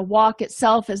going on a walk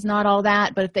itself is not all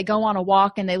that, but if they go on a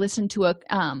walk and they listen to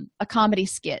a comedy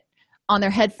skit on their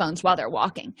headphones while they're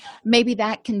walking, maybe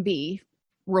that can be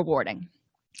rewarding.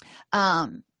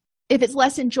 If it's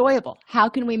less enjoyable, how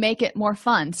can we make it more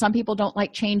fun? Some people don't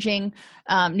like changing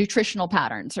nutritional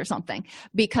patterns or something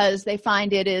because they find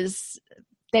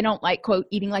they don't like, quote,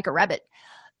 eating like a rabbit.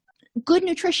 Good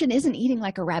nutrition isn't eating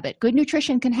like a rabbit. Good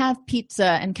nutrition can have pizza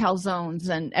and calzones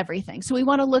and everything. So we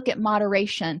want to look at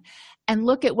moderation and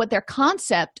look at what their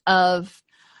concept of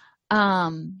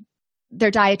their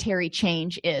dietary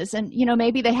change is. And,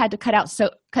 maybe they had to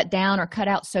cut down or cut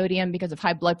out sodium because of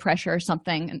high blood pressure or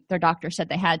something, and their doctor said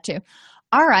they had to.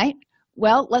 All right,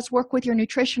 well, let's work with your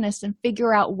nutritionist and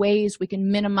figure out ways we can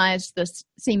minimize this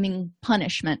seeming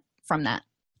punishment from that.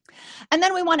 And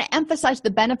then we want to emphasize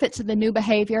the benefits of the new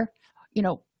behavior.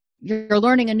 You're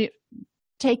learning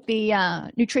take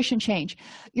the nutrition change.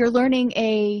 You're learning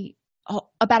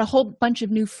about a whole bunch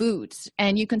of new foods,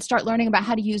 and you can start learning about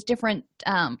how to use different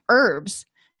herbs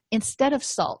instead of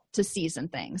salt to season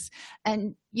things.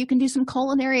 And you can do some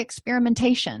culinary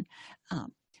experimentation.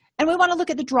 And we want to look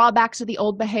at the drawbacks of the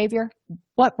old behavior.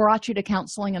 What brought you to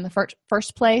counseling in the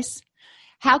first place?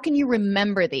 How can you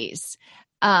remember these?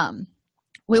 I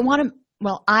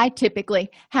typically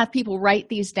have people write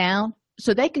these down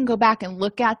so they can go back and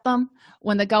look at them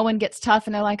when the going gets tough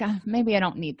and they're like, maybe I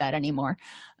don't need that anymore.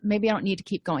 Maybe I don't need to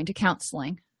keep going to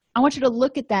counseling. I want you to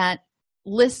look at that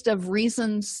list of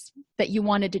reasons that you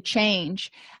wanted to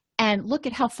change and look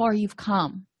at how far you've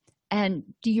come. And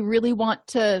do you really want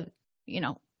to,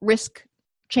 risk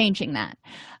changing that?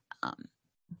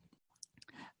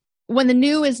 When the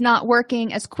new is not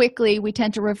working as quickly, we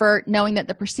tend to revert, knowing that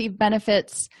the perceived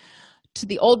benefits to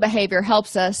the old behavior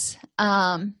helps us.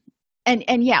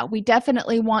 We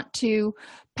definitely want to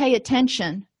pay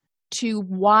attention to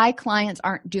why clients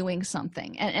aren't doing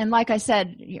something. And like I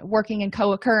said, working in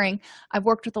co-occurring, I've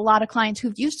worked with a lot of clients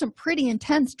who've used some pretty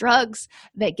intense drugs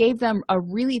that gave them a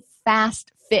really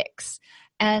fast fix.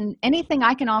 And anything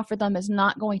I can offer them is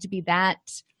not going to be that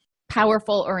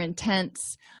powerful or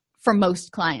intense for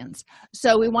most clients.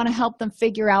 So we want to help them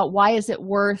figure out, why is it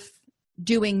worth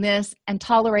doing this and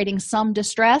tolerating some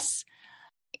distress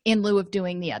in lieu of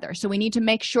doing the other. So we need to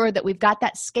make sure that we've got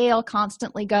that scale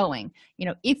constantly going.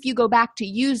 If you go back to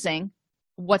using,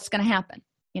 what's going to happen?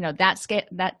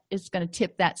 That is going to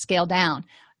tip that scale down.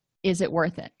 Is it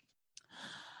worth it?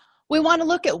 We want to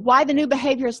look at why the new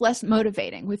behavior is less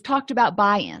motivating. We've talked about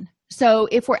buy-in. So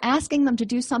if we're asking them to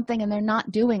do something and they're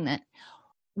not doing it,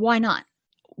 why not?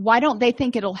 Why don't they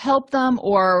think it'll help them?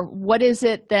 Or what is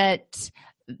it that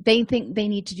they think they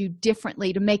need to do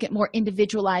differently to make it more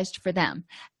individualized for them?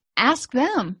 Ask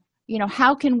them,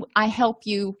 how can I help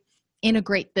you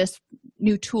integrate this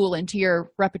new tool into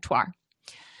your repertoire?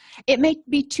 It may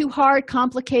be too hard,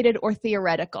 complicated, or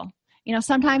theoretical.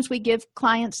 Sometimes we give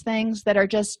clients things that are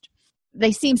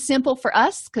they seem simple for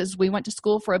us because we went to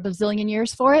school for a bazillion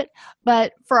years for it,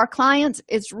 but for our clients,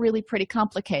 it's really pretty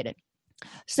complicated.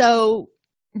 So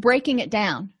breaking it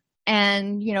down,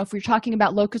 and if we're talking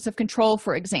about locus of control,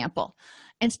 for example,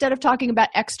 instead of talking about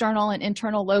external and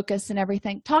internal locus and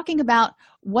everything, talking about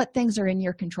what things are in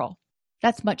your control.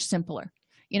 That's much simpler.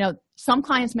 Some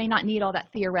clients may not need all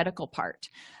that theoretical part.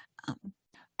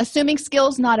 Assuming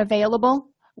skills not available,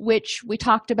 which we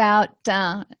talked about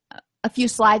a few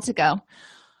slides ago.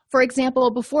 For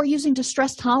example, before using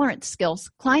distress tolerance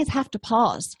skills, clients have to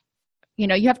pause.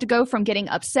 You have to go from getting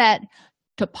upset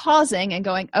to pausing and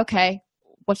going, okay,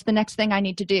 what's the next thing I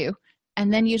need to do?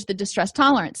 And then use the distress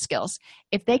tolerance skills.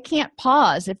 If they can't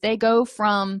pause, if they go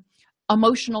from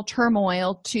emotional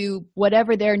turmoil to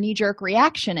whatever their knee-jerk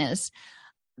reaction is,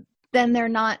 then they're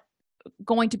not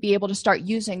going to be able to start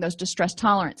using those distress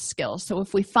tolerance skills. So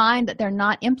if we find that they're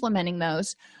not implementing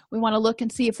those, we want to look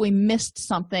and see if we missed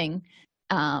something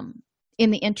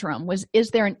in the interim.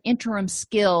 Is there an interim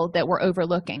skill that we're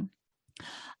overlooking?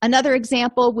 Another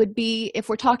example would be if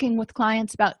we're talking with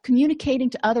clients about communicating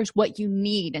to others what you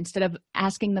need instead of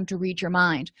asking them to read your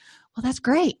mind. Well, that's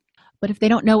great. But if they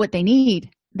don't know what they need,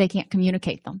 they can't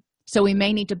communicate them. So we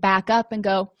may need to back up and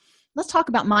go, let's talk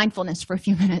about mindfulness for a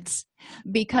few minutes,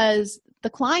 because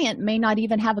the client may not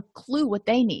even have a clue what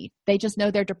they need. They just know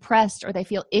they're depressed or they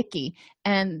feel icky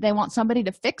and they want somebody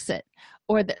to fix it,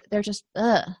 or they're just,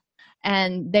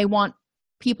 and they want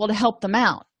people to help them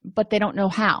out, but they don't know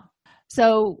how.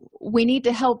 So we need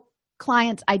to help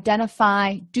clients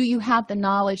identify, do you have the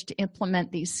knowledge to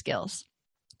implement these skills?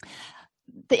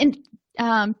 The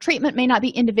treatment may not be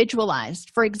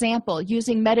individualized. For example,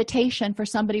 using meditation for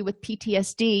somebody with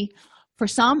PTSD, for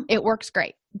some, it works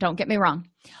great. Don't get me wrong.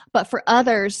 But for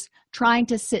others, trying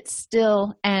to sit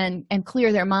still and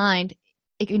clear their mind,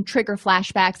 it can trigger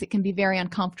flashbacks. It can be very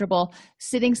uncomfortable.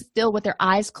 Sitting still with their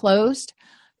eyes closed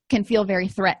can feel very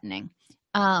threatening.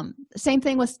 Same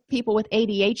thing with people with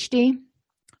ADHD.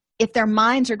 if their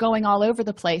minds are going all over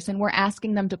the place and we're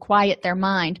asking them to quiet their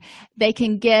mind, they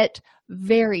can get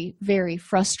very, very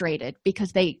frustrated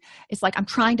because it's like, I'm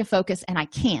trying to focus and I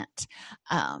can't.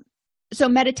 So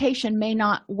meditation may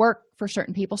not work for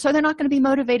certain people, so they're not going to be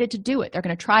motivated to do it. They're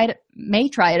going to may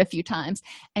try it a few times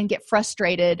and get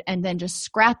frustrated and then just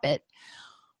scrap it.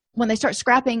 When they start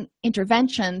scrapping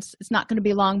interventions, it's not going to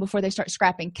be long before they start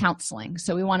scrapping counseling.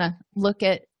 So we want to look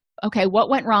at, okay, what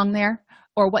went wrong there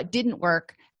or what didn't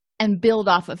work, and build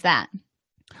off of that.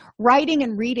 Writing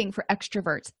and reading for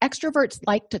extroverts. Extroverts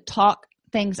like to talk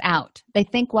things out. They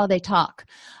think while they talk.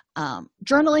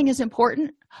 Journaling is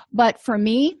important, but for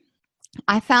me,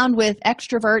 I found with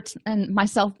extroverts, and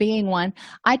myself being one,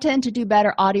 I tend to do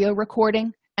better audio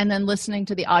recording and then listening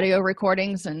to the audio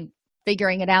recordings and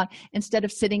figuring it out instead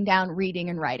of sitting down, reading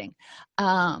and writing.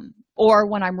 Or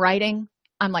when I'm writing,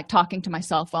 I'm like talking to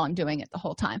myself while I'm doing it the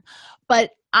whole time.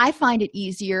 But I find it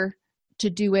easier to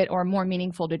do it, or more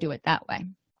meaningful to do it that way.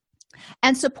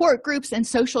 And support groups and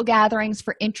social gatherings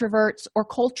for introverts or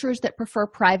cultures that prefer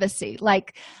privacy,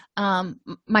 like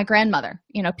my grandmother.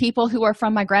 People who are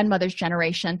from my grandmother's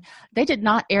generation, they did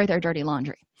not air their dirty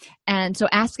laundry. And so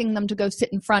asking them to go sit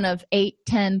in front of 8,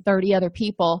 10, 30 other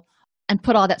people and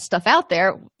put all that stuff out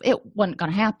there, it wasn't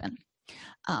going to happen.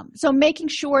 So making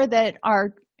sure that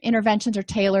our interventions are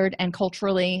tailored and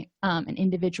culturally and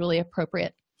individually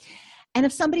appropriate. And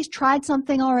if somebody's tried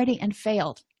something already and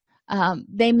failed,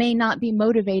 they may not be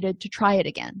motivated to try it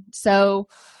again. So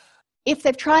if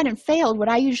they've tried and failed, what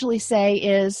I usually say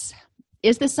is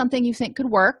this something you think could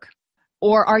work?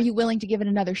 Or are you willing to give it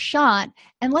another shot?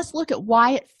 And let's look at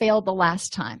why it failed the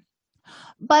last time.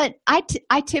 But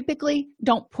I typically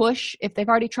don't push. If they've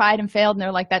already tried and failed and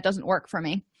they're like, that doesn't work for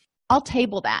me, I'll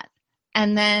table that.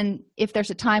 And then if there's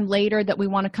a time later that we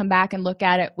want to come back and look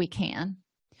at it, we can.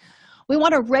 We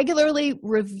want to regularly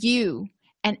review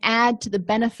and add to the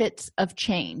benefits of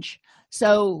change.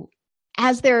 So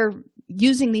as they're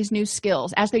using these new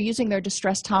skills, as they're using their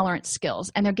distress tolerance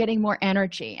skills, and they're getting more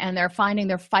energy, and they're finding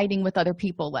they're fighting with other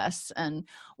people less, and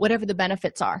whatever the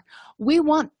benefits are,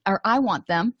 I want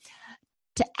them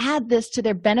to add this to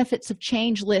their benefits of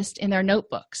change list in their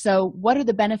notebook. So what are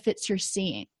the benefits you're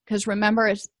seeing? Because remember,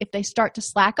 if they start to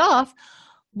slack off,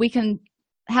 we can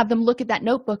have them look at that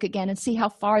notebook again and see how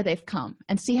far they've come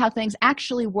and see how things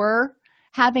actually were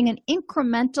having an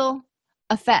incremental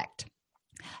effect.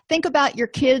 Think about your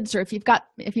kids, or if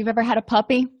you've ever had a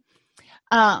puppy,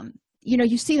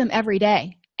 you see them every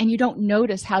day and you don't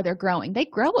notice how they're growing. They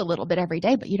grow a little bit every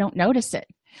day, but you don't notice it.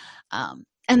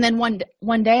 And then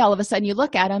one day, all of a sudden you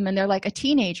look at them and they're like a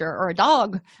teenager or a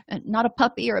dog, not a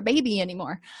puppy or a baby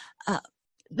anymore.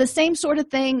 The same sort of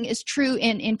thing is true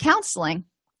in counseling.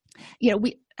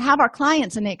 We have our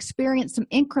clients and they experience some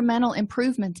incremental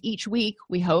improvements each week,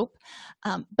 we hope,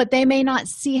 but they may not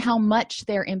see how much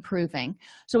they're improving.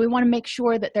 So we want to make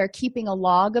sure that they're keeping a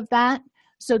log of that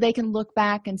so they can look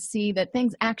back and see that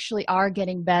things actually are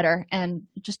getting better, and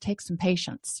it just takes some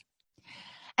patience.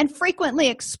 And frequently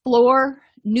explore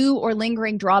new or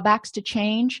lingering drawbacks to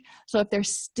change. So if they're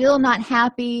still not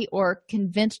happy or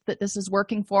convinced that this is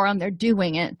working for them, they're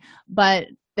doing it, but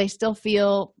they still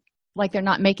feel like they're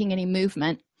not making any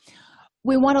movement.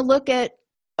 We want to look at,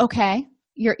 okay,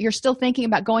 you're still thinking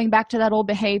about going back to that old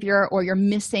behavior, or you're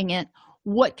missing it.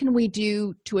 What can we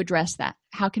do to address that?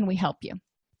 How can we help you?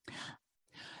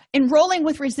 Enrolling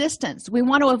with resistance. We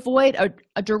want to avoid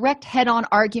a direct head-on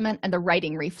argument and the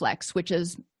righting reflex, which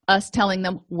is us telling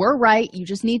them, we're right, you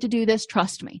just need to do this,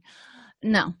 trust me.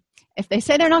 No. If they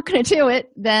say they're not going to do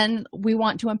it, then we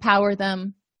want to empower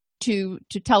them to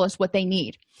tell us what they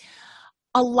need.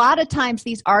 A lot of times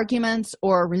these arguments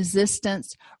or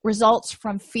resistance results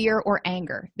from fear or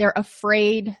anger. They're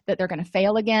afraid that they're going to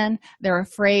fail again. They're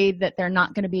afraid that they're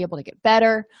not going to be able to get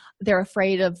better. They're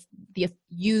afraid of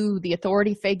the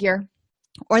authority figure,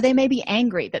 or they may be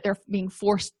angry that they're being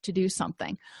forced to do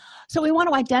something. So we want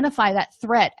to identify that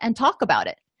threat and talk about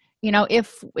it.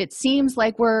 If it seems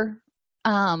like we're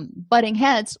butting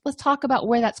heads, let's talk about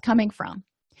where that's coming from.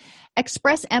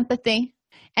 Express empathy.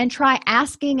 And try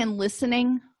asking and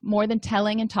listening more than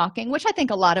telling and talking, which I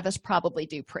think a lot of us probably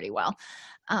do pretty well.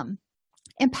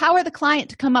 Empower the client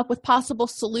to come up with possible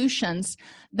solutions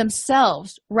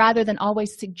themselves rather than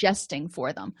always suggesting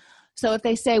for them. So if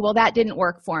they say, well, that didn't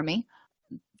work for me,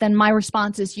 then my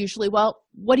response is usually, well,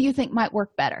 what do you think might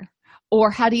work better?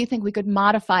 Or how do you think we could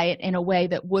modify it in a way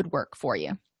that would work for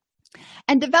you?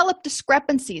 And develop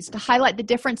discrepancies to highlight the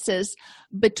differences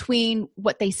between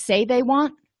what they say they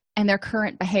want and their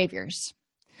current behaviors.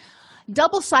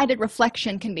 Double-sided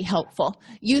reflection can be helpful,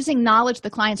 using knowledge the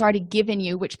client's already given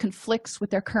you, which conflicts with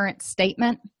their current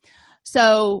statement.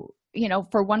 So,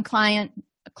 for one client,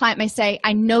 a client may say,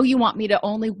 I know you want me to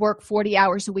only work 40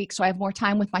 hours a week so I have more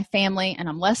time with my family and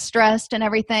I'm less stressed and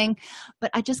everything, but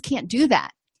I just can't do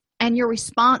that. And your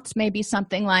response may be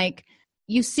something like,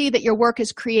 you see that your work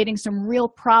is creating some real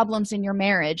problems in your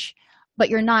marriage, but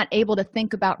you're not able to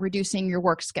think about reducing your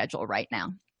work schedule right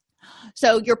now.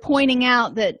 So you're pointing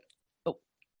out that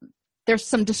there's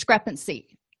some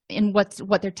discrepancy in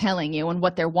what they're telling you and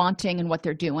what they're wanting and what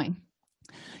they're doing.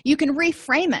 You can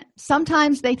reframe it.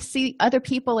 Sometimes they see other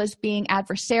people as being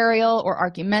adversarial or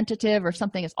argumentative or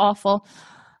something is awful.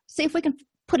 See if we can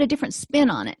put a different spin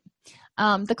on it.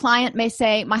 The client may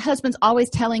say, my husband's always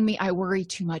telling me I worry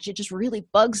too much. It just really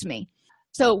bugs me.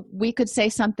 So we could say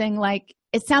something like,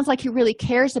 it sounds like he really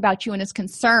cares about you and is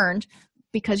concerned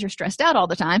because you're stressed out all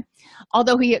the time,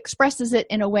 although he expresses it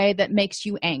in a way that makes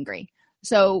you angry.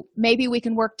 So maybe we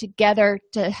can work together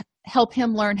to help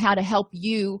him learn how to help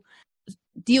you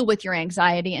deal with your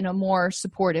anxiety in a more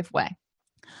supportive way.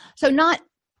 So not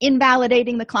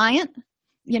invalidating the client.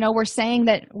 We're saying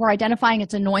that we're identifying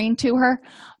it's annoying to her,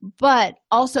 but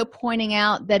also pointing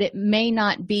out that it may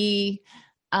not be,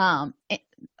 her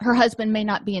husband may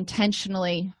not be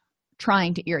intentionally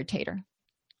trying to irritate her.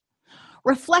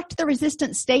 Reflect the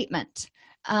resistance statement.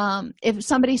 If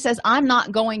somebody says, I'm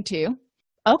not going to,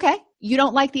 okay, you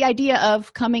don't like the idea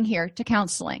of coming here to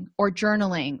counseling or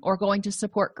journaling or going to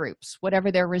support groups,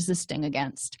 whatever they're resisting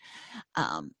against.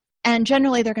 And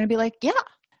generally they're going to be like, yeah.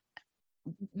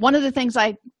 One of the things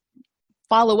I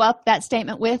follow up that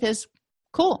statement with is,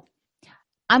 cool.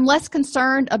 I'm less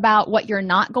concerned about what you're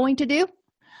not going to do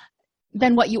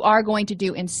than what you are going to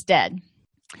do instead.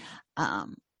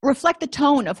 Reflect the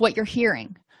tone of what you're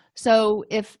hearing. So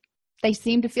if they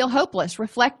seem to feel hopeless,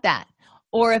 reflect that.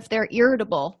 Or if they're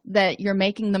irritable that you're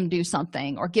making them do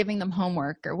something or giving them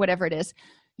homework or whatever it is,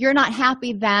 you're not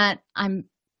happy that I'm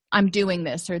doing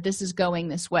this or this is going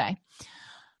this way.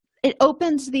 It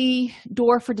opens the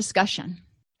door for discussion.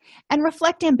 And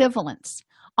reflect ambivalence.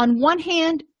 On one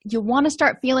hand, you want to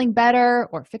start feeling better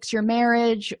or fix your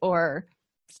marriage or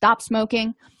stop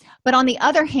smoking. But on the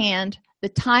other hand, the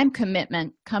time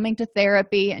commitment, coming to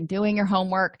therapy and doing your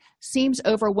homework seems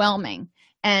overwhelming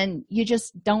and you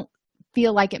just don't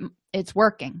feel like it's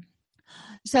working.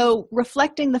 So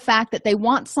reflecting the fact that they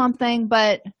want something,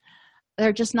 but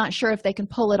they're just not sure if they can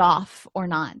pull it off or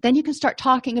not. Then you can start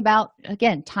talking about,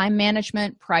 again, time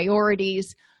management,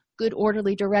 priorities, good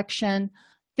orderly direction,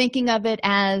 thinking of it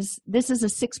as this is a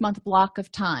 6-month block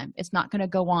of time. It's not going to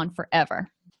go on forever.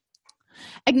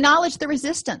 Acknowledge the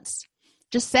resistance.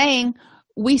 Just saying,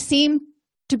 we seem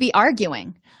to be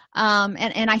arguing.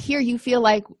 And I hear you feel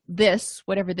like this,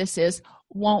 whatever this is,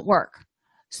 won't work.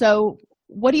 So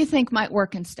what do you think might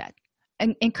work instead?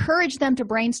 And encourage them to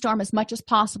brainstorm as much as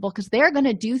possible because they're going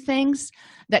to do things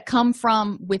that come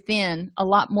from within a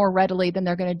lot more readily than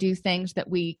they're going to do things that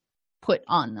we put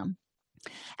on them.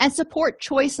 And support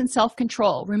choice and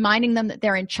self-control, reminding them that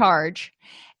they're in charge.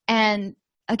 And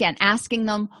again, asking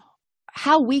them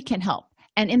how we can help.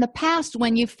 And in the past,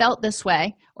 when you've felt this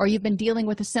way or you've been dealing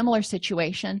with a similar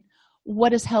situation,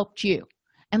 what has helped you?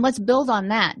 And let's build on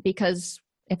that because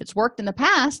if it's worked in the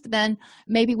past, then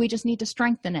maybe we just need to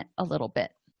strengthen it a little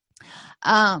bit.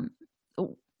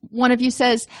 One of you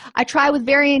says, I try with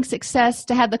varying success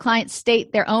to have the client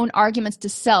state their own arguments to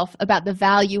self about the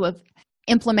value of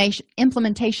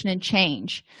implementation and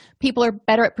change. People are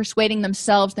better at persuading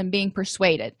themselves than being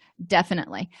persuaded,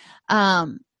 definitely.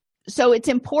 So it's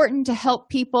important to help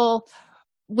people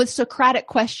with Socratic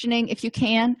questioning, if you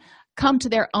can, come to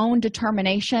their own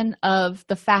determination of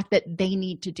the fact that they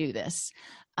need to do this.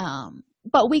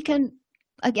 But we can,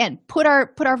 again, put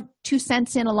our 2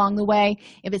 cents in along the way.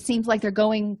 If it seems like they're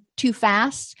going too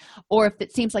fast, or if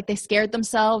it seems like they scared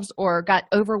themselves or got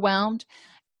overwhelmed,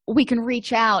 we can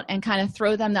reach out and kind of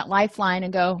throw them that lifeline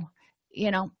and go,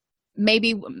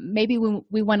 maybe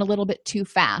we went a little bit too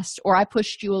fast, or I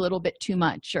pushed you a little bit too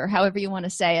much, or however you want to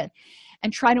say it,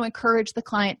 and try to encourage the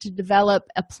client to develop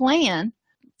a plan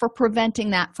for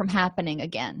preventing that from happening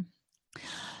again.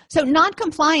 So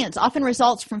noncompliance often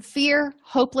results from fear,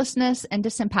 hopelessness, and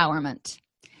disempowerment.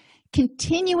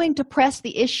 Continuing to press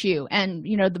the issue and,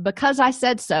 the because I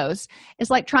said so's is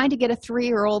like trying to get a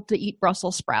 3-year-old to eat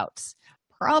Brussels sprouts.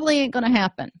 Probably ain't going to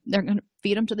happen. They're going to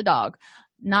feed them to the dog,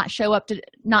 not show up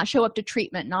to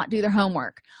treatment, not do their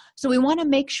homework. So we want to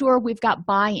make sure we've got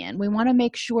buy-in. We want to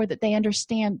make sure that they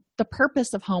understand the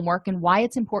purpose of homework and why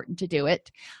it's important to do it.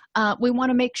 We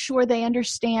want to make sure they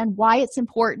understand why it's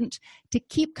important to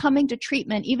keep coming to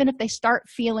treatment even if they start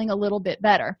feeling a little bit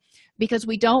better, because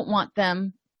we don't want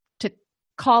them to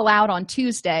call out on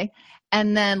Tuesday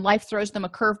and then life throws them a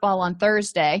curveball on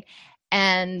Thursday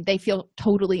and they feel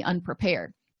totally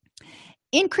unprepared.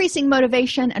 Increasing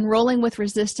motivation and rolling with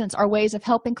resistance are ways of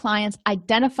helping clients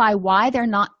identify why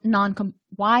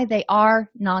they are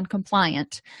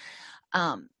non-compliant.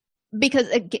 Because,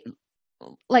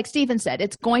 like Stephen said,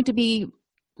 it's going to be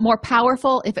more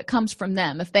powerful if it comes from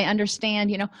them. If they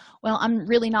understand, well, I'm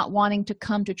really not wanting to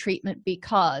come to treatment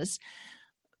because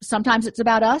sometimes it's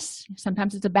about us,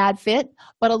 sometimes it's a bad fit,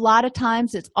 but a lot of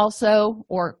times it's also,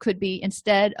 or could be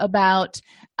instead, about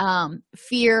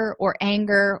fear or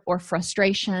anger or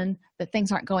frustration that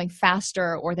things aren't going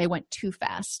faster or they went too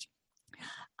fast.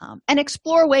 And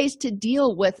explore ways to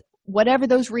deal with whatever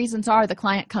those reasons are the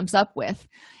client comes up with,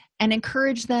 and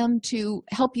encourage them to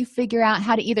help you figure out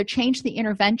how to either change the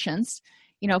interventions.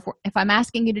 If I'm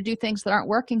asking you to do things that aren't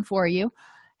working for you,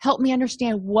 help me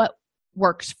understand what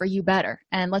works for you better,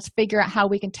 and let's figure out how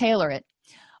we can tailor it.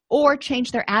 Or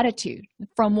change their attitude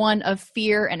from one of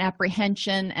fear and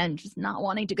apprehension and just not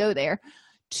wanting to go there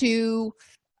to,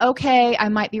 okay, I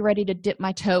might be ready to dip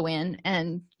my toe in,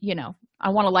 and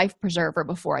I want a life preserver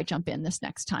before I jump in this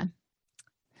next time.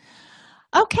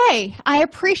 Okay, I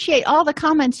appreciate all the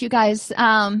comments you guys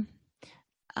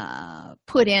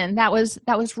put in. That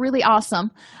was really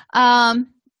awesome.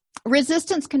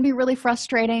 Resistance can be really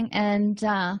frustrating, and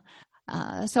so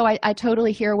I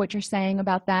totally hear what you're saying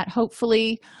about that.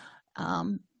 Hopefully,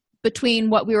 between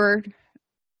what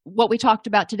we talked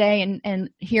about today and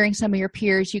hearing some of your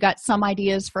peers, you got some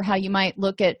ideas for how you might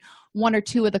look at one or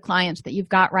two of the clients that you've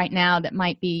got right now that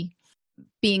might be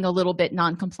being a little bit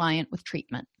non-compliant with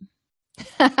treatment.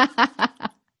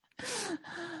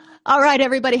 All right,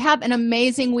 everybody, have an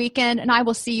amazing weekend, and I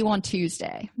will see you on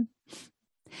Tuesday.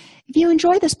 If you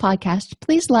enjoy this podcast,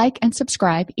 please like and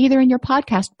subscribe either in your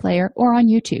podcast player or on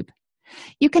YouTube.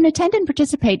 You can attend and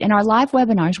participate in our live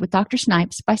webinars with Dr.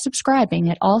 Snipes by subscribing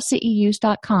at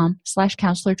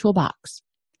allceus.com/counselor toolbox.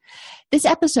 This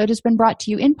episode has been brought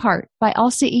to you in part by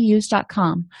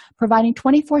allceus.com, providing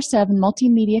 24/7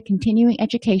 multimedia continuing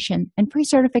education and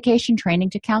pre-certification training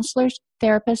to counselors,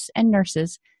 therapists, and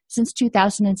nurses since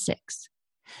 2006.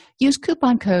 Use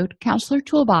coupon code Counselor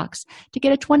Toolbox to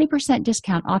get a 20%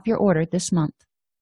 discount off your order this month.